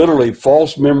 Literally,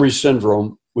 false memory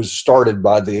syndrome was started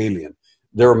by the alien.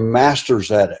 They're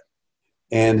masters at it.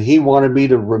 And he wanted me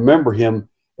to remember him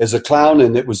as a clown,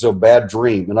 and it was a bad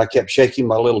dream. And I kept shaking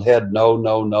my little head, no,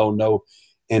 no, no, no.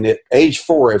 And at age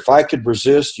 4, if I could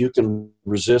resist, you can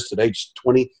resist at age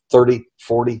 20, 30,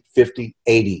 40, 50,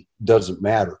 80. Doesn't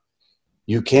matter.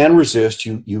 You can resist,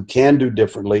 you can do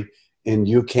differently, and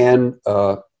you can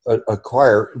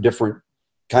acquire different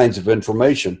kinds of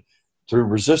information through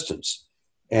resistance.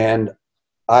 And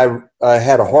I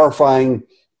had a horrifying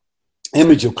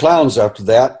image of clowns after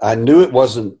that. I knew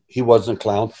he wasn't a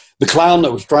clown. The clown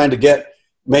that was trying to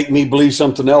make me believe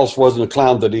something else wasn't a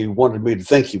clown that he wanted me to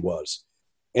think he was.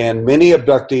 And many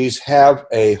abductees have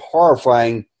a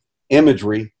horrifying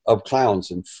imagery of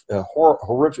clowns and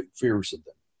horrific fears of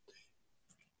them.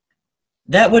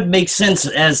 That would make sense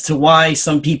as to why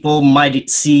some people might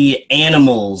see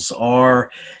animals or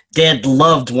dead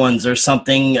loved ones or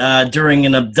something during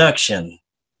an abduction.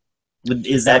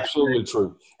 Is that absolutely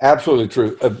true? Absolutely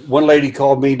true. One lady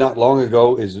called me not long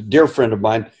ago, is a dear friend of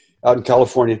mine out in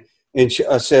California, and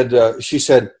she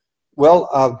said,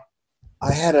 well,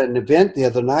 I had an event the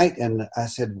other night, and I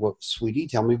said, well, sweetie,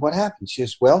 tell me what happened. She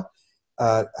says, well,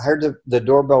 I heard the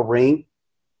doorbell ring.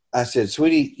 I said,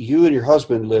 sweetie, you and your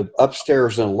husband live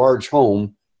upstairs in a large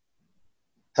home.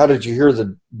 How did you hear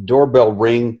the doorbell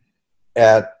ring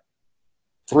at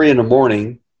 3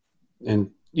 a.m?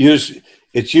 And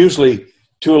it's usually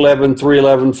 2:11,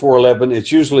 3:11, 4:11.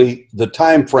 It's usually the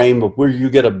time frame of where you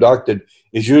get abducted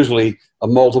is usually a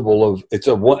multiple of, it's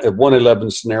a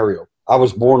 111 scenario. I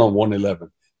was born on 111,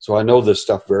 so I know this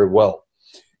stuff very well.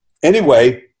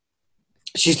 Anyway,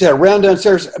 she said, I ran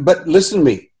downstairs, but listen to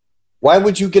me. Why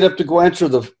would you get up to go answer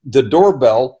the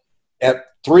doorbell at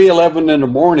 3:11 in the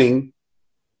morning,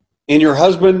 and your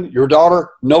husband, your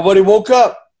daughter, nobody woke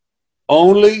up?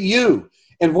 Only you.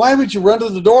 And why would you run to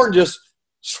the door and just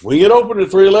swing it open at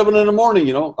 3:11 in the morning?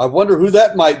 You know, I wonder who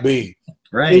that might be.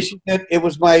 right? And she said, it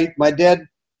was my dead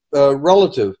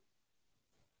relative.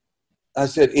 I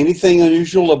said, anything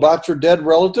unusual about your dead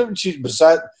relative? And she,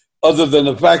 other than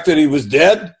the fact that he was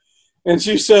dead? And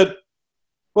she said,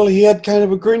 well, he had kind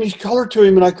of a greenish color to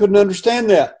him, and I couldn't understand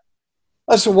that.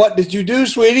 I said, what did you do,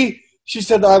 sweetie? She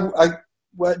said, I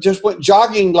just went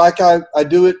jogging like I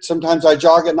do it. Sometimes I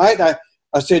jog at night. And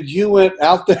I said, you went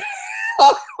out there.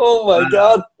 Oh, my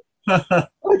God.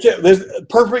 There's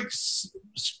perfect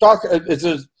it's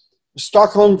a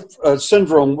Stockholm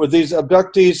syndrome where these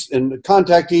abductees and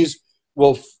contactees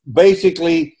will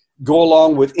basically go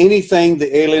along with anything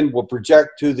the alien will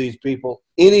project to these people,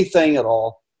 anything at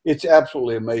all. It's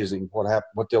absolutely amazing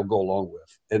what they'll go along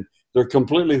with. And they're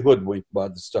completely hoodwinked by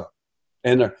the stuff.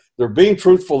 And they're being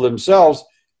truthful themselves,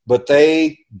 but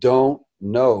they don't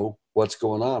know what's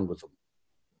going on with them.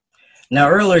 Now,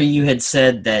 earlier you had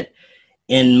said that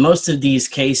in most of these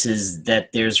cases that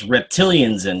there's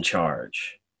reptilians in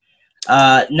charge.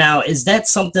 Now, is that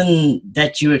something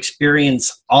that you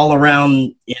experience all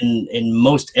around in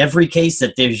most every case,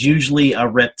 that there's usually a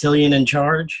reptilian in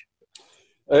charge?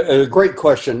 A great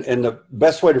question. And the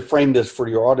best way to frame this for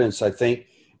your audience, I think,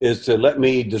 is to let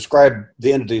me describe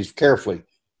the entities carefully.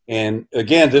 And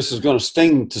again, this is going to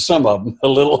sting to some of them a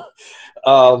little.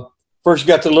 First, you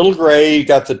got the little gray, you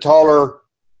got the taller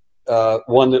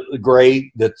one, the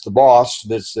gray, that's the boss,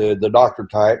 that's the doctor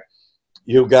type.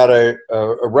 You've got a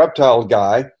reptile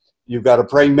guy. You've got a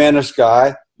praying mantis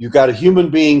guy. You've got a human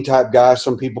being type guy,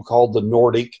 some people call the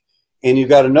Nordic. And you've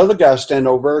got another guy standing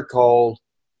over there called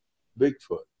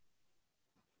Bigfoot.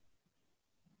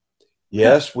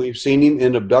 Yes, we've seen him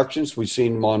in abductions. We've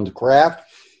seen him on the craft.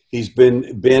 He's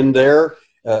been there.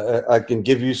 I can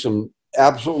give you some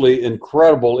absolutely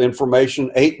incredible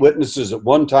information. 8 witnesses at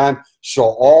one time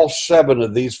saw all 7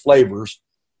 of these flavors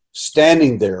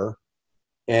standing there.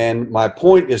 And my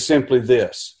point is simply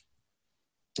this.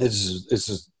 This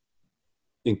is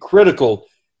critical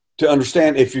to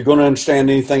understand if you're going to understand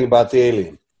anything about the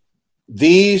alien.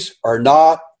 These are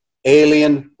not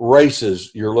alien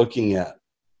races you're looking at.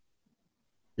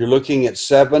 You're looking at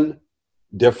 7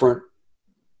 different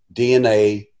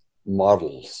DNA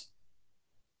models.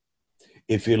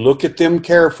 If you look at them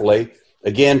carefully,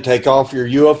 again, take off your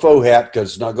UFO hat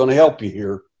because it's not going to help you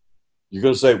here. You're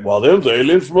going to say, well, them's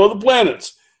aliens from other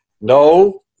planets.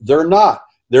 No, they're not.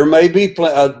 There may be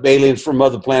aliens from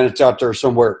other planets out there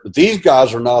somewhere, but these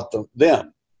guys are not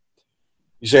them.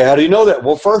 You say, how do you know that?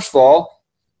 Well, first of all,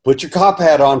 put your cop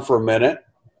hat on for a minute.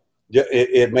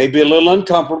 It may be a little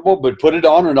uncomfortable, but put it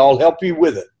on and I'll help you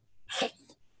with it.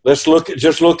 Let's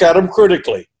just look at them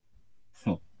critically.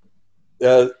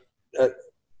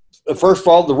 First of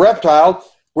all, the reptile,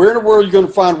 where in the world are you going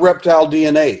to find reptile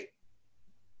DNA?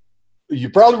 You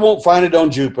probably won't find it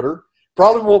on Jupiter,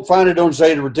 probably won't find it on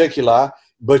Zeta Reticuli,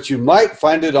 but you might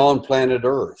find it on planet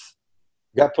Earth.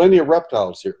 We've got plenty of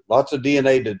reptiles here, lots of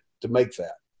DNA to make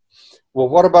that. Well,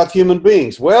 what about human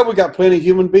beings? Well, we got plenty of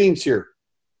human beings here.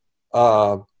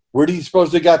 Where do you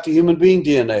suppose they got the human being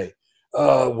DNA?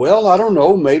 Well, I don't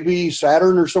know, maybe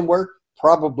Saturn or somewhere?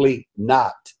 Probably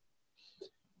not.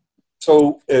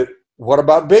 So what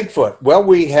about Bigfoot? Well,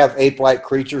 we have ape-like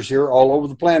creatures here all over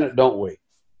the planet, don't we?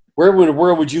 Where in the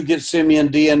world would you get simian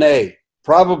DNA?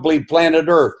 Probably planet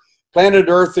Earth. Planet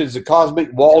Earth is a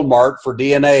cosmic Walmart for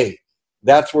DNA.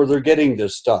 That's where they're getting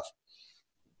this stuff.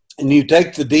 And you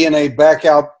take the DNA back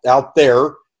out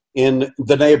there in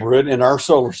the neighborhood, in our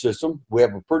solar system. We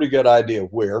have a pretty good idea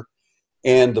of where.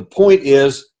 And the point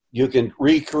is you can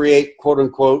recreate, quote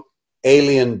unquote,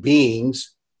 alien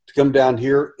beings to come down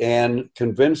here and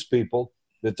convince people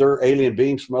that they're alien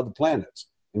beings from other planets.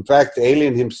 In fact, the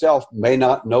alien himself may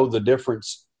not know the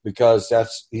difference because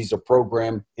he's a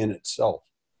program in itself.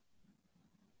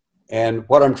 And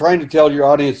what I'm trying to tell your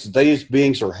audience is these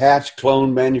beings are hatched,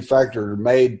 cloned, manufactured, or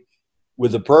made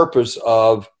with the purpose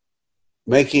of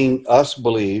making us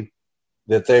believe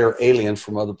that they are aliens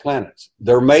from other planets.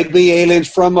 There may be aliens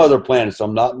from other planets.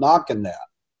 I'm not knocking that.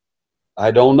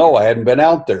 I don't know. I hadn't been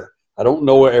out there. I don't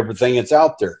know everything that's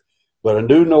out there. But I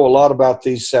do know a lot about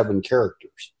these 7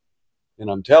 characters. And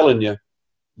I'm telling you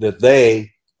that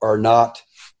they are not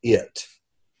it.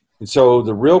 And so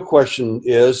the real question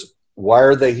is, why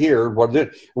are they here?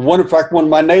 In fact, one of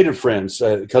my native friends,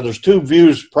 because there's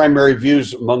 2 primary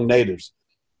views among natives.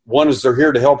 One is they're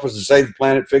here to help us to save the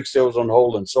planet, fix the ozone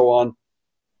hole, and so on.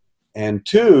 And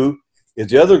 2 is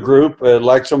the other group,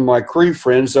 like some of my Cree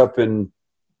friends up in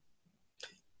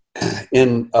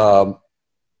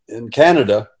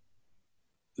Canada.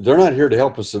 They're not here to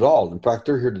help us at all. In fact,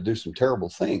 they're here to do some terrible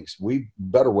things. We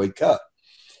better wake up.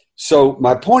 So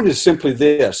my point is simply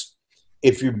this: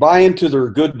 if you buy into their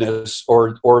goodness,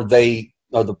 or the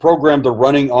program they're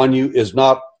running on you is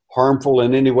not harmful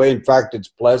in any way, in fact, it's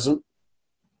pleasant,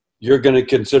 you're going to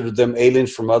consider them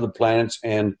aliens from other planets,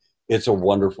 and it's a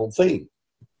wonderful thing.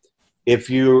 If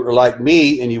you're like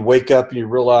me and you wake up and you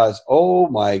realize, oh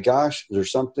my gosh,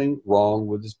 there's something wrong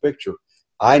with this picture.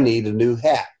 I need a new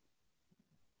hat.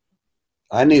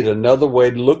 I need another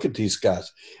way to look at these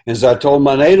guys. And as I told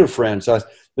my native friends,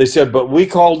 they said, but we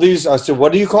call these, I said,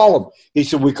 what do you call them? He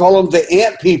said, we call them the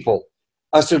ant people.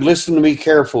 I said, listen to me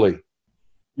carefully.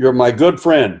 You're my good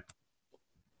friend.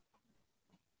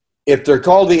 If they're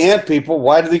called the ant people,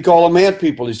 why do they call them ant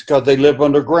people? It's because they live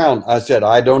underground. I said,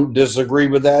 I don't disagree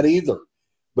with that either.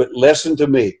 But listen to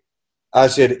me. I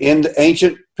said, in the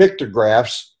ancient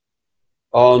pictographs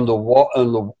on the wall,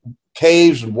 on the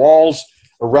caves and walls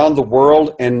around the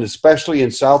world, and especially in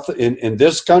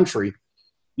this country,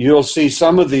 you'll see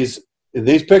some of these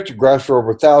pictographs are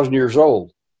over 1,000 years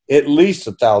old, at least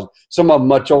 1,000. Some of them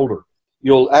much older.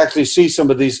 You'll actually see some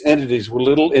of these entities with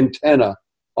little antenna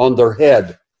on their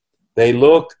head. They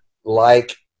look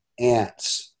like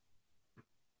ants.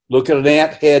 Look at an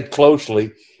ant head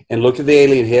closely and look at the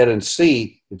alien head and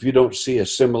see if you don't see a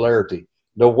similarity.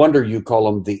 No wonder you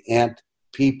call them the ant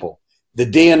people. The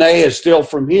DNA is still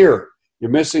from here.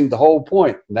 You're missing the whole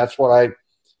point. And that's what I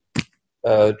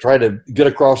try to get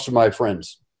across to my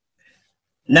friends.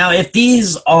 Now, if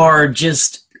these are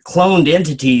just cloned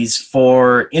entities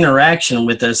for interaction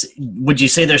with us, would you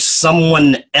say there's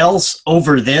someone else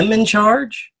over them in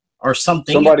charge? Or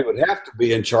something? Somebody would have to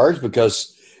be in charge,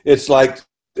 because it's like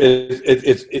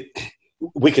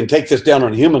we can take this down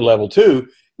on a human level too.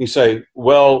 You say,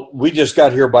 well, we just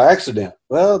got here by accident.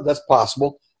 Well, that's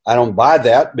possible. I don't buy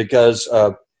that, because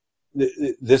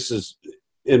this is,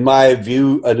 in my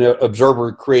view, an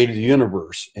observer created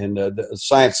universe, and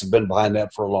science has been behind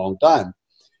that for a long time,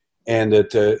 and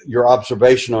that your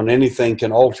observation on anything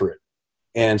can alter it.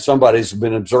 And somebody's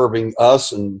been observing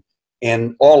us and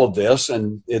all of this,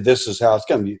 and this is how it's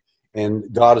coming.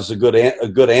 And God is a good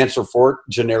answer for it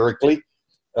generically,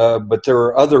 but there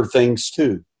are other things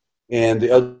too. And the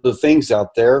other things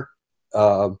out there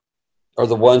are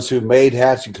the ones who made,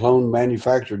 hatch, and clone,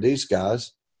 manufactured these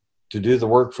guys to do the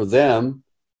work for them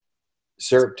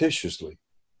surreptitiously.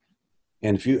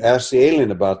 And if you ask the alien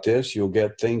about this, you'll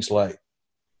get things like,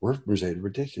 we're from Zeta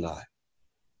Reticuli.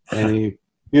 And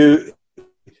you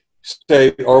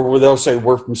say, or they'll say,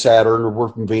 we're from Saturn, or we're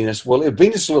from Venus. Well, if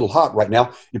Venus is a little hot right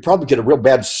now, you'd probably get a real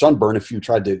bad sunburn if you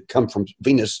tried to come from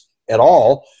Venus at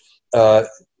all.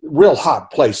 Real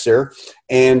hot place there.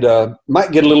 And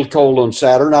might get a little cold on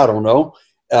Saturn. I don't know.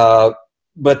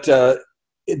 But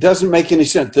it doesn't make any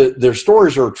sense. Their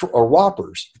stories are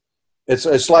whoppers.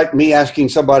 It's like me asking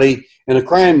somebody in a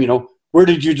crime, where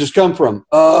did you just come from?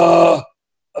 I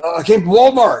came from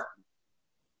Walmart.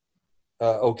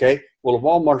 Okay. Well,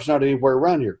 Walmart's not anywhere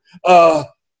around here.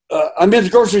 I'm in the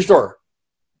grocery store.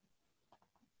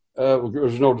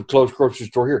 There's no close grocery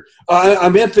store here.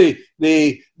 I'm at the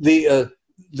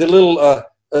little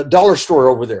dollar store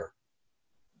over there.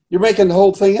 You're making the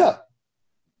whole thing up.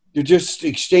 You're just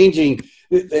exchanging,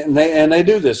 and they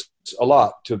do this a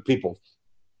lot to people.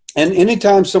 And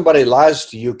anytime somebody lies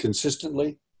to you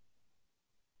consistently,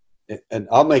 and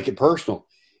I'll make it personal,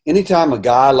 anytime a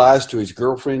guy lies to his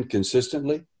girlfriend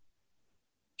consistently,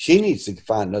 she needs to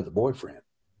find another boyfriend.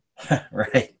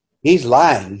 Right. He's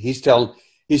lying. He's telling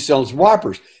some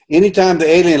whoppers. Anytime the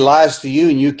alien lies to you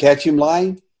and you catch him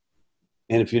lying,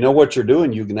 and if you know what you're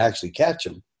doing, you can actually catch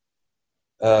him.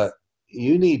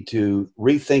 You need to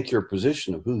rethink your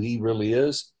position of who he really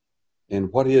is,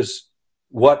 and what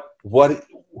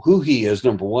who he is,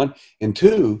 number one, and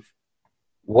two,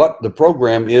 what the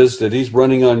program is that he's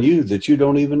running on you that you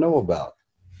don't even know about.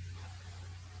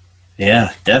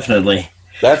 Yeah, definitely.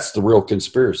 That's the real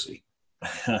conspiracy.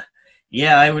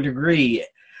 Yeah, I would agree.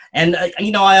 And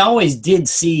I always did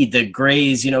see the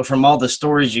Greys, from all the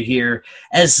stories you hear,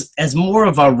 as more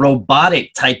of a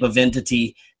robotic type of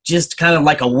entity, just kind of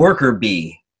like a worker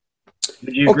bee.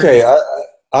 Would you agree? Okay,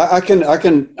 I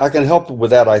can help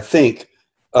with that. I think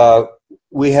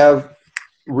we have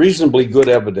reasonably good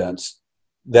evidence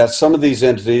that some of these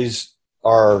entities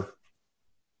are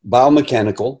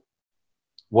biomechanical.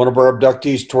 One of our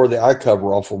abductees tore the eye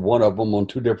cover off of one of them on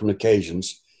 2 different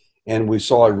occasions, and we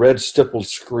saw a red stippled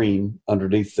screen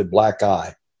underneath the black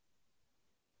eye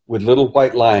with little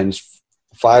white lines,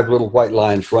 5 little white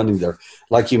lines running there,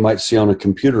 like you might see on a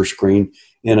computer screen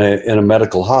in a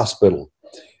medical hospital.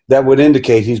 That would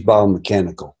indicate he's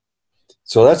biomechanical.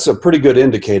 So that's a pretty good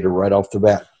indicator right off the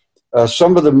bat.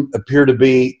 Some of them appear to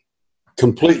be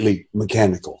completely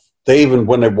mechanical. They even,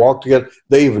 when they walk together,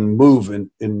 they even move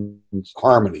in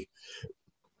harmony.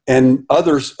 And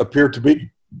others appear to be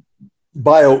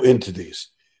bioentities.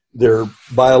 They're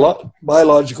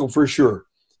biological for sure.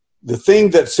 The thing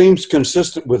that seems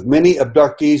consistent with many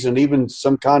abductees and even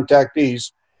some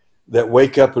contactees that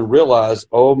wake up and realize,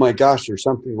 oh my gosh, there's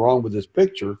something wrong with this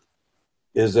picture,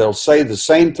 is they'll say the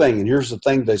same thing. And here's the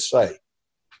thing they say.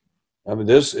 I mean,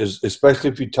 this is, especially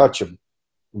if you touch them.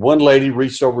 One lady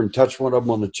reached over and touched one of them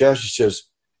on the chest. She says,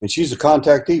 and she's a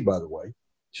contactee, by the way,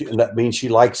 and that means she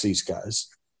likes these guys.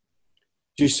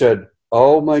 She said,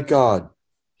 oh my God,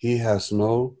 he has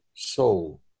no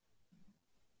soul.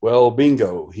 Well,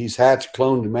 bingo, he's hatched,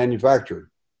 cloned, and manufactured.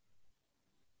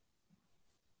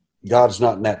 God's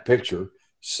not in that picture.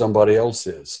 Somebody else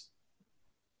is.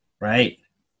 Right.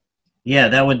 Yeah,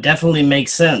 that would definitely make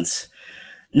sense.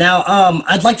 Now,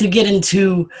 I'd like to get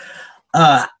into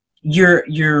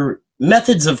your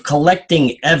methods of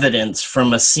collecting evidence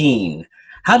from a scene.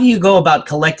 How do you go about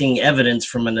collecting evidence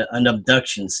from an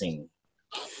abduction scene?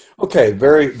 Okay,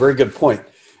 very, very good point.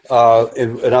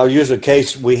 And I'll use a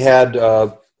case we had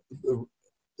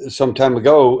some time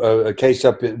ago. A case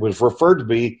it was referred to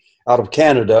me out of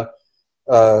Canada.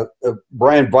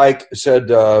 Brian Vike said,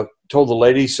 told the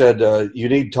lady, said, you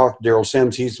need to talk to Derrel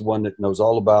Sims. He's the one that knows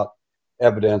all about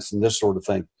evidence and this sort of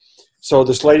thing. So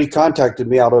this lady contacted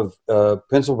me out of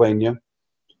Pennsylvania,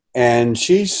 and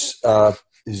she's a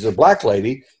black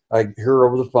lady. I hear her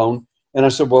over the phone, and I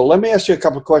said, well, let me ask you a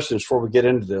couple of questions before we get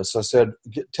into this. I said,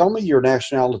 tell me your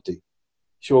nationality.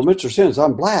 She said, well, Mr. Sims,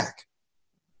 I'm black.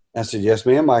 I said, yes,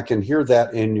 ma'am, I can hear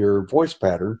that in your voice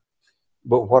pattern.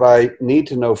 But what I need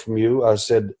to know from you, I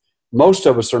said, most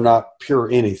of us are not pure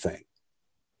anything.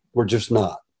 We're just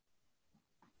not.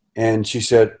 And she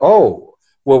said, oh,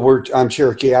 well, I'm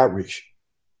Cherokee Irish.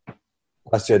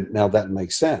 I said, now that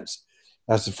makes sense.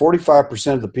 I said,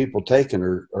 45% of the people taken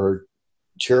are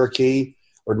Cherokee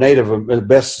or Native,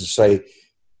 best to say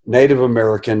Native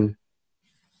American,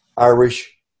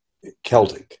 Irish,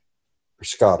 Celtic, or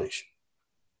Scottish.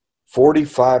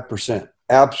 45%.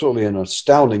 Absolutely an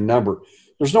astounding number.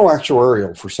 There's no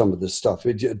actuarial for some of this stuff.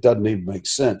 It doesn't even make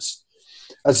sense.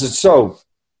 I said, so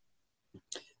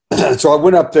I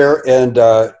went up there and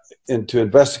to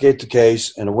investigate the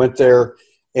case, and I went there,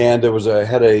 and I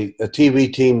had a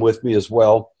TV team with me as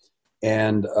well,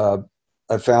 and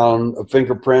I found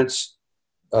fingerprints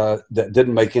that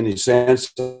didn't make any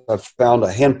sense. I found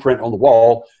a handprint on the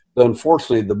wall, but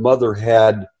unfortunately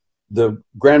the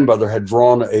grandmother had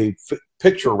drawn a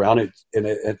picture around it,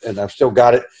 and I've still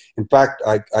got it. In fact,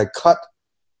 I cut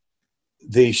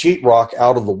the sheetrock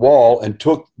out of the wall and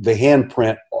took the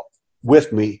handprint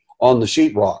with me on the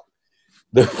sheetrock.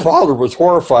 The father was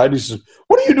horrified. He says,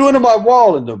 what are you doing to my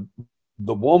wall? And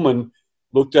the woman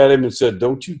looked at him and said,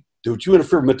 don't you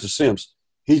interfere with Mr. Sims.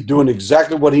 He's doing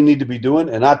exactly what he needed to be doing,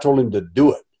 and I told him to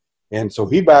do it. And so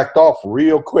he backed off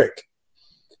real quick.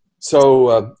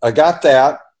 So I got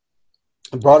that.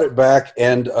 I brought it back,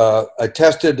 and I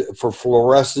tested for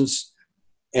fluorescence.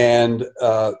 And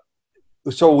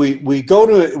so we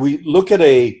look at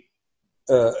a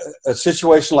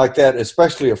situation like that,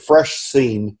 especially a fresh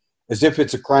scene, as if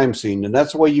it's a crime scene. And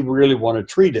that's the way you really want to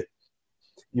treat it.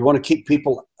 You want to keep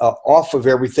people off of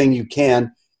everything you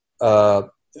can. You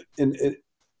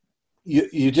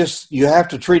have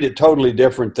to treat it totally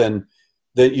different than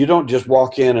that. You don't just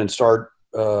walk in and start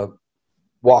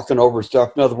walking over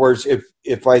stuff. In other words,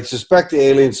 if I suspect the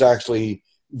aliens actually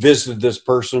visited this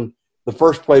person, the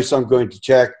first place I'm going to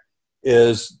check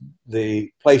is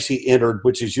the place he entered,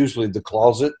 which is usually the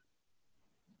closet,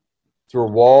 through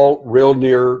a wall real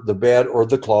near the bed or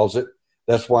the closet.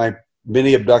 That's why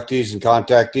many abductees and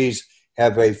contactees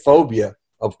have a phobia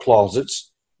of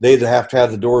closets. They either have to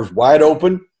have the doors wide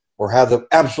open or have them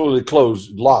absolutely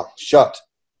closed, locked, shut.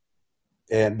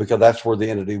 And because that's where the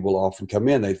entity will often come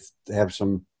in. They have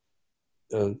some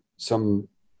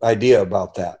idea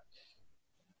about that.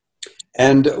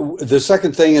 And the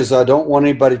second thing is I don't want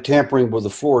anybody tampering with the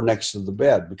floor next to the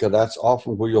bed, because that's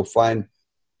often where you'll find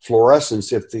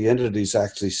fluorescence if the entity's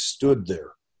actually stood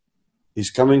there. He's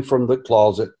coming from the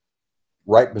closet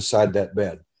right beside that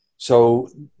bed. So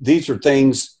these are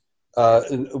things,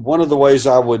 one of the ways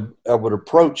I would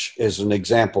approach, as an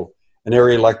example, an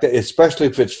area like that, especially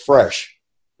if it's fresh.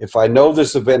 If I know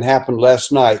this event happened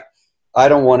last night, I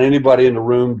don't want anybody in the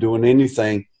room doing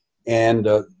anything. And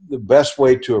the best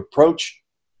way to approach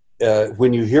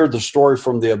when you hear the story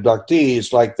from the abductee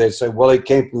is like they say, well, he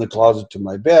came from the closet to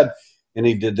my bed and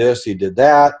he did this, he did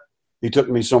that. He took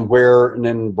me somewhere and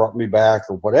then brought me back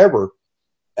or whatever.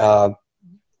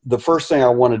 The first thing I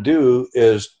want to do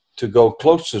is to go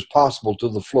close as possible to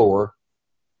the floor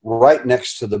right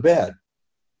next to the bed.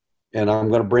 And I'm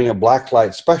going to bring a black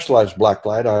light, specialized black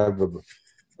light. I have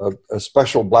a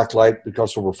special black light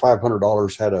because over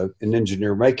 $500 had an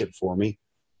engineer make it for me.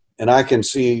 And I can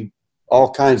see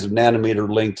all kinds of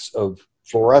nanometer lengths of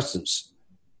fluorescence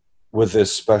with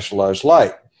this specialized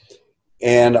light.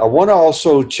 And I want to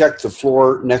also check the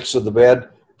floor next to the bed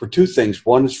for two things.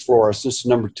 One is fluorescence.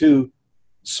 Number two,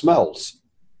 smells.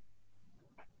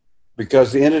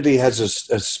 Because the entity has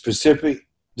a specific,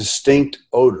 distinct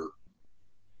odor.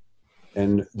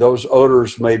 And those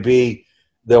odors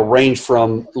they'll range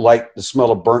from like the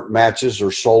smell of burnt matches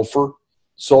or sulfur.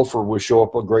 Sulfur will show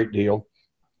up a great deal.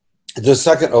 The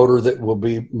second odor that will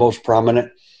be most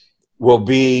prominent will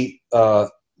be the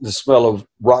smell of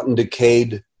rotten,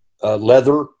 decayed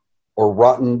leather or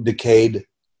rotten, decayed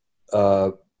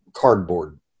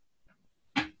cardboard.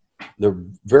 They're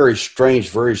very strange,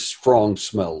 very strong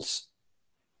smells.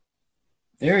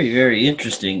 Very, very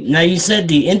interesting. Now, you said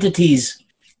the entities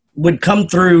would come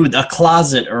through a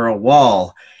closet or a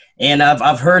wall, and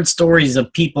I've heard stories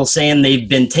of people saying they've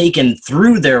been taken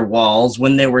through their walls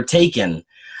when they were taken.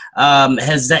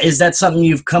 Is that something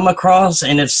you've come across?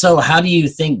 And if so, how do you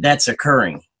think that's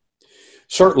occurring?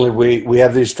 Certainly, we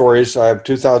have these stories. I have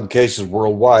 2,000 cases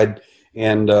worldwide,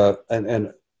 and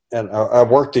I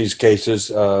work these cases,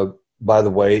 by the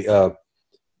way,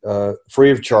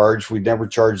 free of charge. We never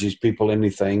charge these people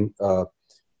anything.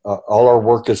 All our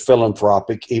work is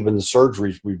philanthropic. Even the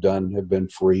surgeries we've done have been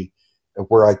free,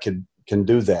 where I can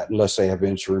do that, unless they have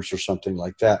insurance or something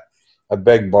like that. I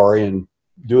beg, borrow, and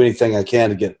do anything I can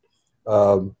to get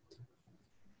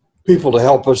people to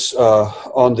help us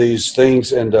on these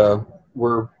things, and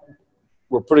we're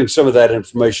putting some of that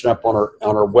information up on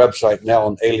our website now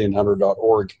on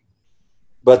alienhunter.org.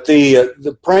 But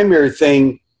the primary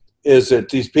thing is that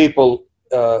these people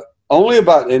only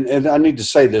about, and I need to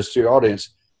say this to your audience,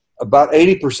 about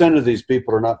 80% of these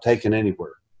people are not taken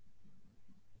anywhere.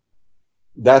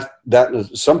 That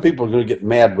some people are going to get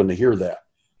mad when they hear that.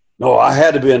 No, I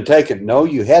had to be taken. No,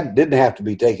 you didn't have to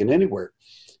be taken anywhere.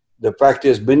 The fact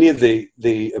is, many of the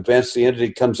events, the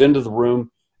entity comes into the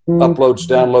room, uploads,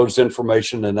 downloads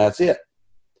information, and that's it.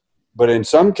 But in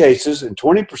some cases, in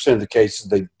 20% of the cases,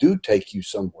 they do take you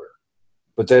somewhere.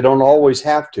 But they don't always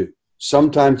have to.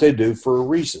 Sometimes they do for a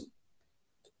reason.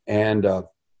 And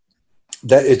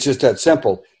that it's just that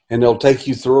simple. And they'll take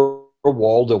you through a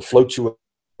wall. They'll float you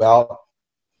out,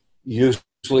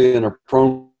 usually in a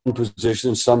prone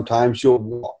position. Sometimes you'll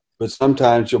walk. But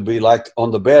sometimes you'll be like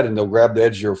on the bed and they'll grab the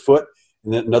edge of your foot.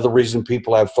 And then another reason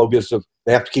people have phobias of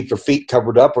they have to keep their feet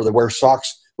covered up, or they wear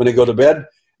socks when they go to bed.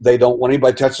 They don't want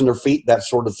anybody touching their feet, that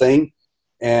sort of thing.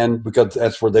 And because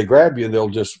that's where they grab you, and they'll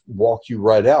just walk you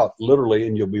right out, literally,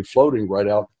 and you'll be floating right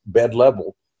out bed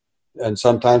level. And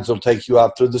sometimes they'll take you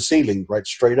out through the ceiling, right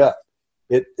straight up.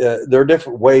 There are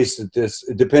different ways that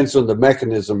it depends on the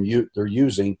mechanism they're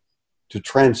using to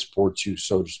transport you,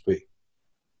 so to speak.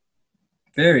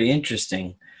 Very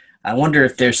interesting. I wonder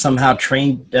if there's somehow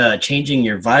changing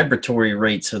your vibratory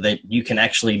rate so that you can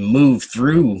actually move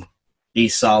through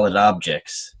these solid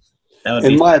objects.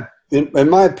 In my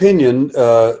opinion,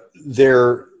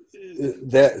 there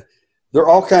are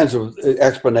all kinds of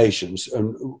explanations,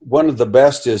 and one of the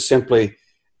best is simply,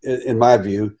 in my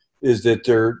view, is that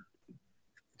they're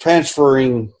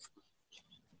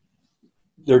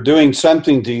doing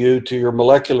something to you, to your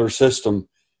molecular system,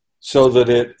 so that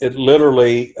it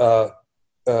literally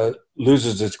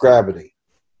loses its gravity.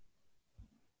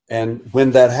 And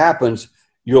when that happens,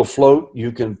 you'll float,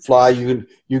 you can fly, you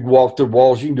can walk through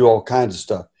walls, you can do all kinds of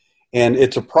stuff. And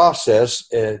it's a process.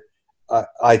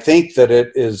 I think that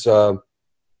it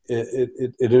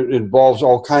it involves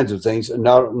all kinds of things, and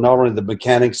not only the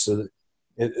mechanics.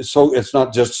 So it's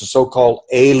not just a so-called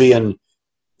alien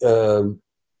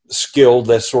skill,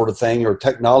 that sort of thing, or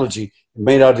technology. It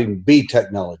may not even be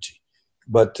technology,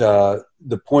 but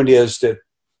the point is that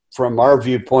from our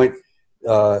viewpoint,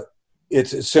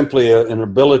 it's simply an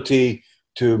ability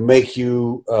to make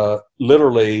you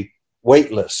literally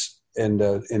weightless,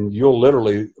 and you'll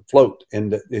literally float.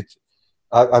 And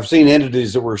I've seen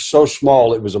entities that were so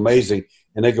small it was amazing,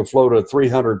 and they could float a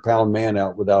 300-pound man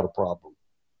out without a problem.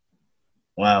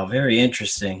 Wow, very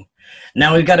interesting.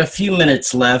 Now we've got a few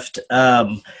minutes left.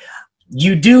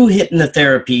 You do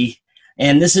hypnotherapy,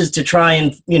 and this is to try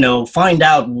and, find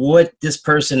out what this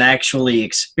person actually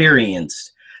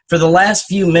experienced. For the last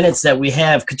few minutes that we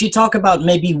have, could you talk about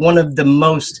maybe one of the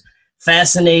most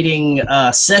fascinating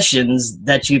sessions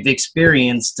that you've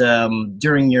experienced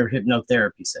during your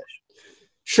hypnotherapy session?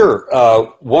 Sure.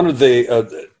 One of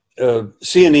the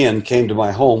CNN came to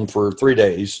my home for 3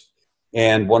 days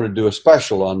and wanted to do a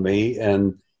special on me,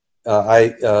 and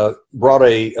I brought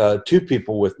two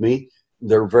people with me.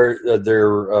 They're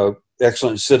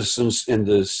excellent citizens in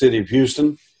the city of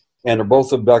Houston, and they're both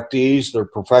abductees. They're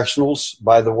professionals,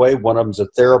 by the way. One of them's a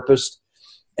therapist,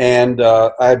 and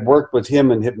I had worked with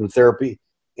him in hypnotherapy.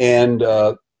 And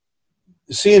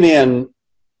CNN,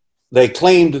 they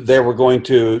claimed they were going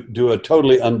to do a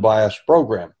totally unbiased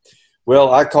program.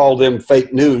 Well, I called them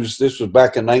fake news. This was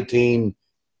back in late in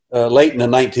the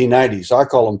 1990s. I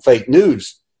call them fake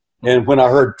news. And when I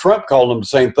heard Trump calling them the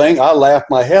same thing, I laughed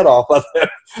my head off. I thought,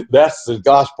 that's the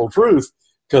gospel truth,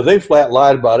 because they flat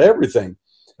lied about everything.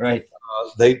 Right.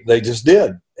 They just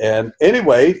did. And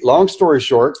anyway, long story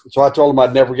short, so I told them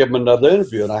I'd never give them another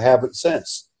interview, and I haven't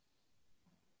since.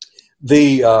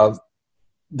 They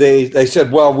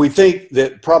said, well, we think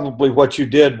that probably what you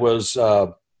did was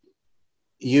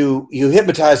you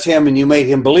hypnotized him and you made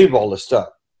him believe all this stuff.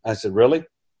 I said, really?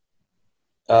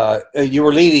 You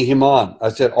were leading him on. I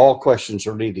said, all questions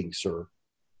are leading, sir.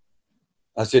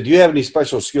 I said, do you have any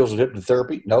special skills in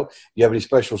hypnotherapy? No. Do you have any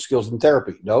special skills in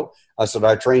therapy? No. I said,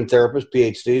 I train therapists,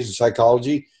 PhDs in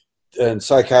psychology and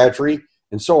psychiatry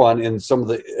and so on in some of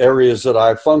the areas that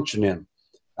I function in.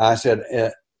 I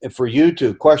said, for you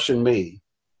to question me,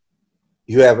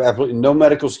 you have absolutely no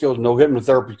medical skills, no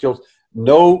hypnotherapy skills,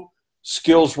 no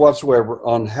skills whatsoever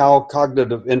on how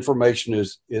cognitive information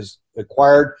is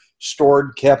acquired,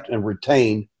 stored, kept, and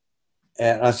retained.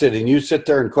 And I said, and you sit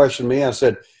there and question me? I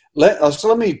said,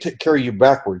 let me carry you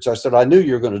backwards. I said, I knew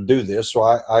you were going to do this, so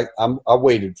I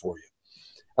waited for you.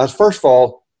 First of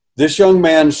all, this young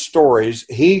man's stories,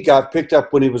 he got picked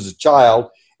up when he was a child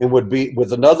and would be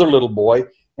with another little boy,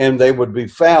 and they would be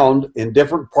found in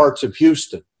different parts of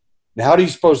Houston. Now, how do you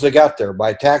suppose they got there?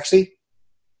 By taxi?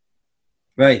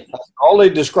 Right. All they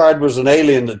described was an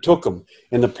alien that took them.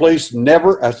 And the police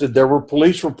never, I said, there were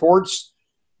police reports.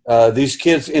 These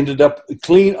kids ended up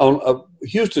clean on,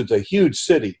 Houston's a huge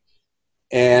city.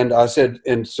 And I said,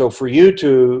 and so for you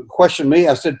to question me,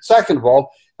 I said, second of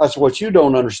all, I said, what you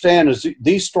don't understand is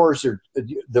these stories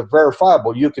they're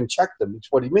verifiable. You can check them. It's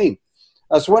what do you mean?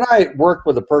 So when I work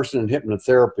with a person in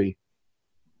hypnotherapy,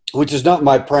 which is not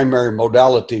my primary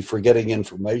modality for getting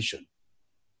information,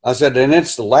 I said, and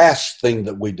it's the last thing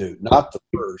that we do, not the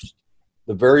first,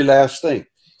 the very last thing.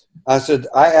 I said,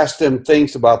 I asked them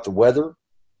things about the weather,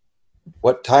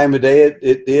 what time of day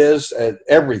it is, and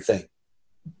everything.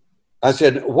 I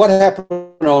said, what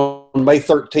happened on May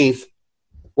 13th?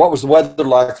 What was the weather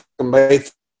like on May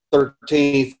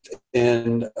 13th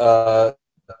in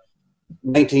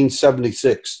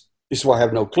 1976? He said, well, I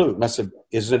have no clue. And I said,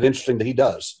 isn't it interesting that he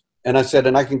does? And I said,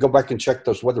 and I can go back and check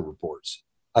those weather reports.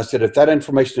 I said, if that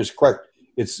information is correct,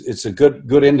 it's a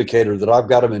good indicator that I've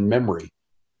got them in memory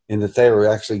and that they are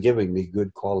actually giving me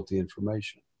good quality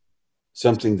information,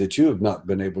 something that you have not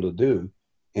been able to do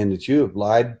and that you have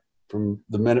lied from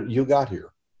the minute you got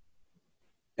here.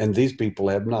 And these people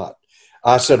have not.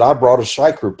 I said, I brought a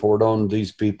psych report on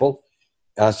these people.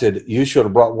 I said, you should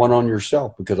have brought one on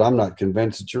yourself because I'm not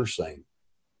convinced that you're sane.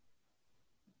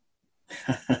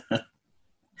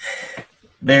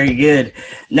 Very good.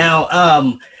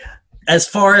 Now, as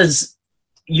far as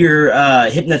your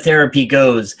hypnotherapy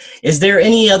goes, is there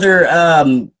any other,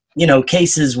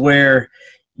 cases where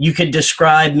you could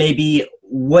describe maybe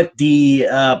what the,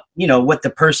 what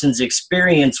the person's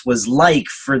experience was like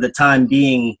for the time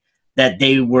being that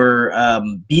they were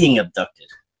being abducted?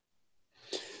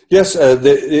 Yes,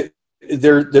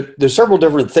 there's several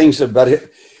different things about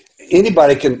it.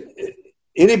 Anybody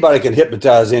can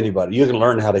hypnotize anybody. You can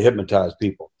learn how to hypnotize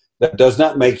people. That does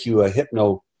not make you a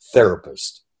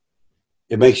hypnotherapist.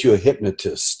 It makes you a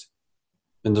hypnotist.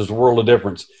 and there's a world of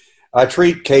difference. I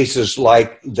treat cases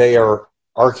like they are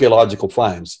archaeological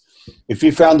finds. If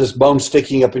you found this bone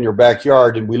sticking up in your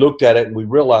backyard and we looked at it and we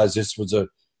realized this was a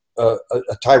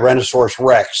Tyrannosaurus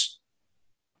Rex,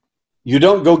 you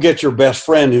don't go get your best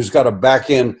friend who's got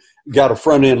a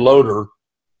front end loader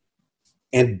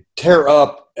and tear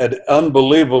up an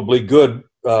unbelievably good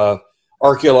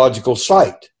archaeological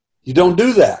site. You don't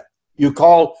do that. You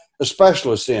call a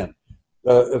specialist in,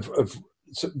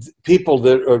 people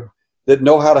that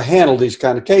know how to handle these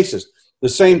kind of cases. The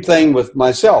same thing with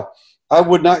myself. I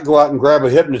would not go out and grab a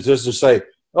hypnotist and say,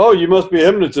 oh, you must be a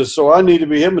hypnotist, so I need to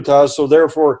be hypnotized, so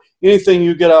therefore anything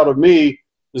you get out of me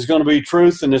is going to be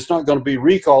truth, and it's not going to be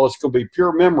recall, it's going to be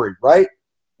pure memory, right?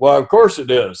 Well, of course it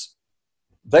is.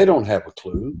 They don't have a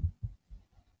clue.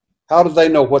 How do they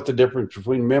know what the difference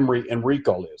between memory and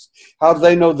recall is? How do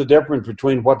they know the difference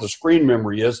between what the screen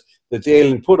memory is that the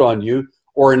alien put on you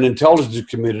or an intelligence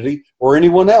community or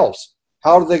anyone else?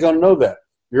 How are they going to know that?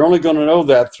 You're only going to know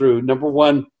that through, number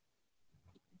one,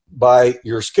 by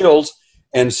your skills,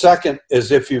 and second is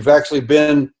if you've actually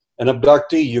been an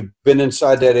abductee, you've been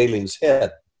inside that alien's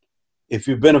head. If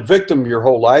you've been a victim your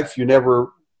whole life, they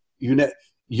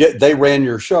ran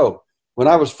your show. When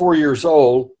I was 4 years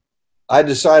old, I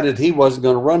decided he wasn't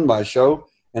going to run my show,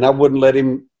 and I wouldn't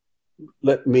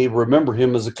let me remember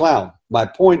him as a clown. My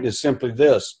point is simply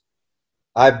this.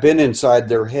 I've been inside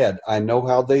their head. I know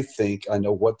how they think. I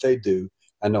know what they do.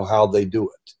 I know how they do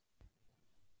it.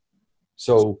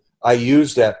 So I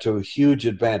use that to a huge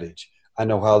advantage. I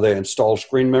know how they install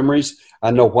screen memories.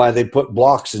 I know why they put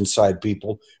blocks inside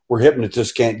people where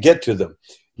hypnotists can't get to them.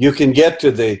 You can get to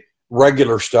the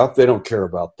regular stuff. They don't care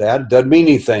about that. It doesn't mean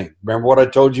anything. Remember what I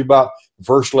told you about the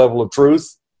first level of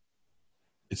truth?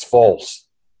 It's false.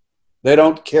 They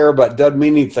don't care about it. Doesn't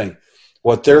mean anything.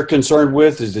 What they're concerned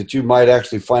with is that you might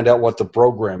actually find out what the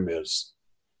program is.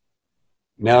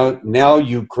 Now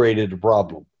you created a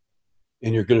problem,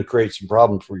 and you're going to create some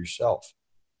problems for yourself.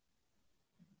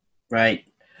 Right.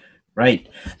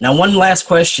 Now, one last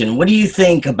question. What do you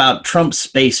think about Trump's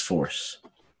Space Force?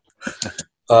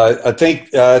 I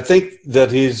think that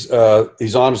he's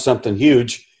on to something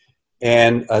huge,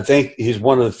 and I think he's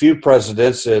one of the few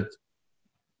presidents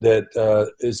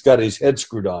that has got his head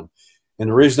screwed on. And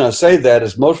the reason I say that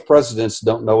is most presidents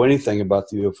don't know anything about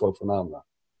the UFO phenomenon.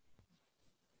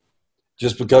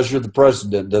 Just because you're the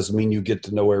president doesn't mean you get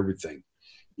to know everything.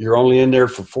 You're only in there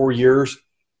for 4 years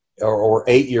or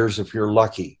 8 years if you're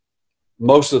lucky.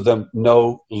 Most of them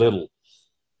know little.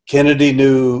 Kennedy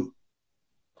knew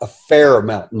a fair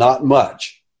amount, not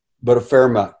much, but a fair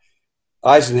amount.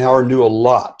 Eisenhower knew a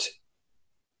lot,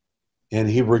 and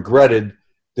he regretted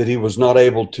that he was not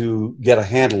able to get a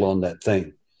handle on that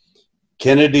thing.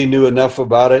 Kennedy knew enough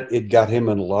about it, it got him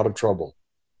in a lot of trouble.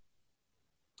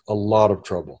 A lot of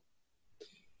trouble.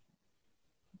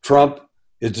 Trump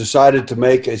has decided to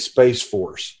make a space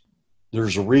force.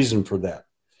 There's a reason for that.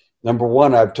 Number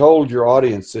one, I've told your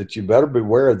audience that you better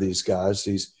beware of these guys,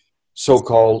 these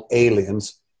so-called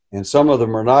aliens, and some of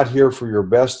them are not here for your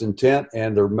best intent,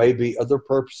 and there may be other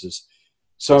purposes.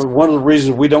 So one of the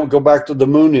reasons we don't go back to the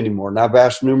moon anymore, and I've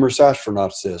asked numerous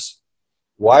astronauts this,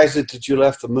 why is it that you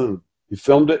left the moon? You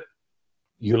filmed it,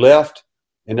 you left,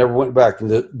 and never went back. And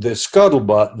the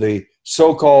scuttlebutt, the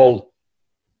so-called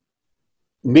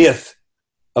myth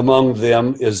among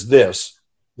them is this,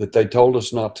 that they told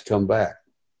us not to come back.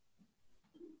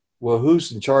 Well,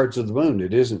 who's in charge of the moon?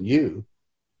 It isn't you.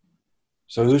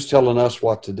 So who's telling us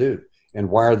what to do? And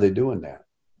why are they doing that?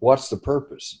 What's the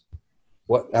purpose?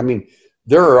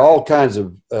 There are all kinds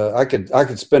of, I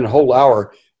could spend a whole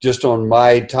hour just on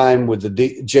my time with the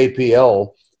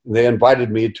JPL. They invited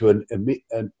me to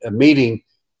a meeting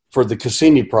for the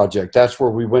Cassini project. That's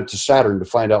where we went to Saturn to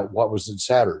find out what was in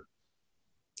Saturn.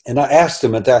 And I asked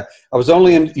them at that, I was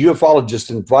only a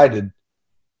ufologist invited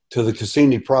to the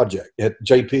Cassini project at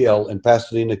JPL in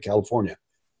Pasadena, California.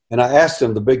 And I asked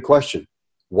them the big question,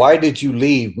 why did you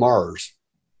leave Mars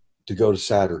to go to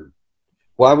Saturn?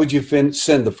 Why would you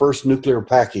send the first nuclear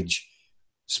package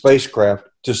spacecraft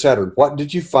to Saturn? What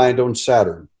did you find on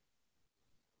Saturn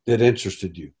that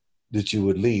interested you, that you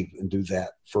would leave and do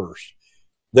that first?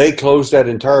 They closed that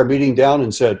entire meeting down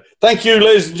and said, thank you,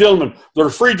 ladies and gentlemen. There are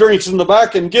free drinks in the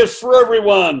back and gifts for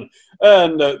everyone.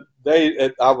 And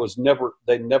they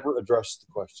never addressed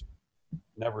the question.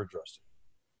 Never addressed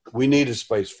it. We need a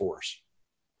space force.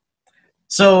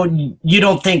 So you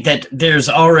don't think that there's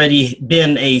already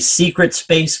been a secret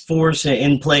space force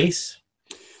in place?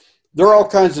 There are all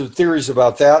kinds of theories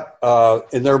about that,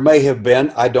 and there may have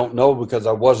been. I don't know because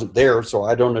I wasn't there, so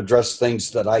I don't address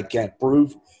things that I can't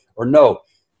prove or know.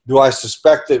 Do I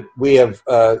suspect that we have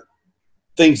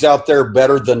things out there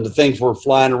better than the things we're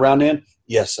flying around in?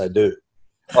 Yes, I do.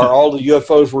 Are all the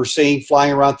UFOs we're seeing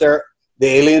flying around there the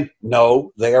alien?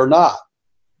 No, they are not.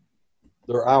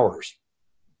 They're ours.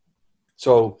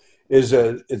 So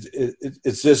am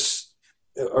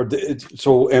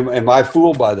I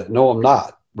fooled by that? No, I'm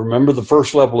not. Remember the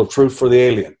first level of truth for the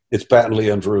alien. It's patently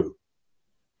untrue.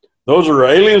 Those are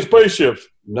alien spaceships.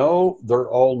 No, they're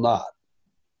all not.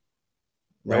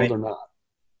 No, right. They're not.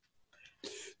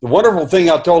 The wonderful thing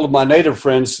I told my native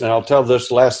friends, and I'll tell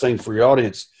this last thing for your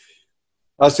audience,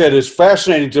 I said it's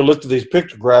fascinating to look at these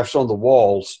pictographs on the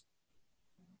walls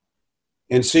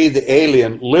and see the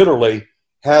alien literally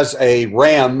has a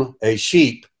ram, a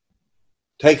sheep,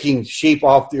 taking sheep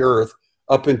off the earth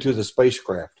up into the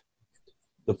spacecraft.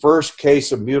 The first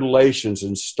case of mutilations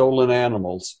and stolen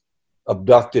animals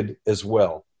abducted as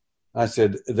well. I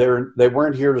said, they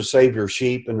weren't here to save your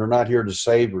sheep, and they're not here to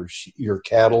save your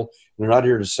cattle. And they're not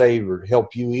here to save or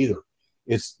help you either.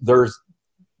 There's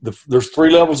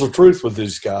three levels of truth with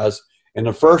these guys, and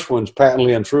the first one's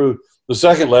patently untrue. The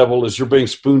second level is you're being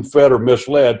spoon-fed or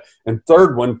misled, and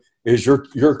third one is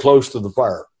you're close to the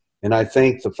fire. And I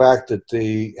think the fact that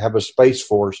they have a space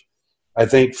force, I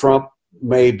think Trump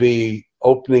may be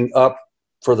opening up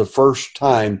for the first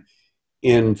time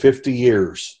in 50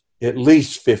 years. At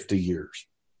least 50 years,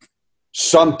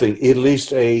 something, at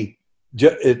least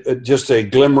just a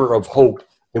glimmer of hope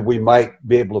that we might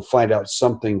be able to find out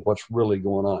something what's really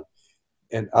going on.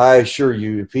 And I assure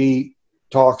you, if he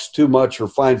talks too much or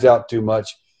finds out too much,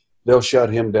 they'll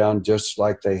shut him down just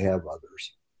like they have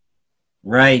others.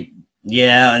 Right.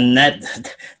 Yeah, and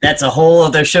that's a whole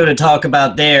other show to talk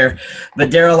about there.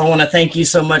 But Derrel, I want to thank you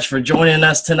so much for joining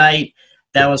us tonight.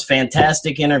 That was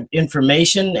fantastic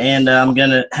information, and I'm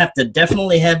going to have to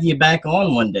definitely have you back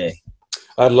on one day.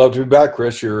 I'd love to be back,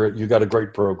 Chris. You got a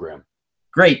great program.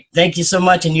 Great. Thank you so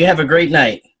much, and you have a great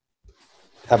night.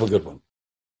 Have a good one.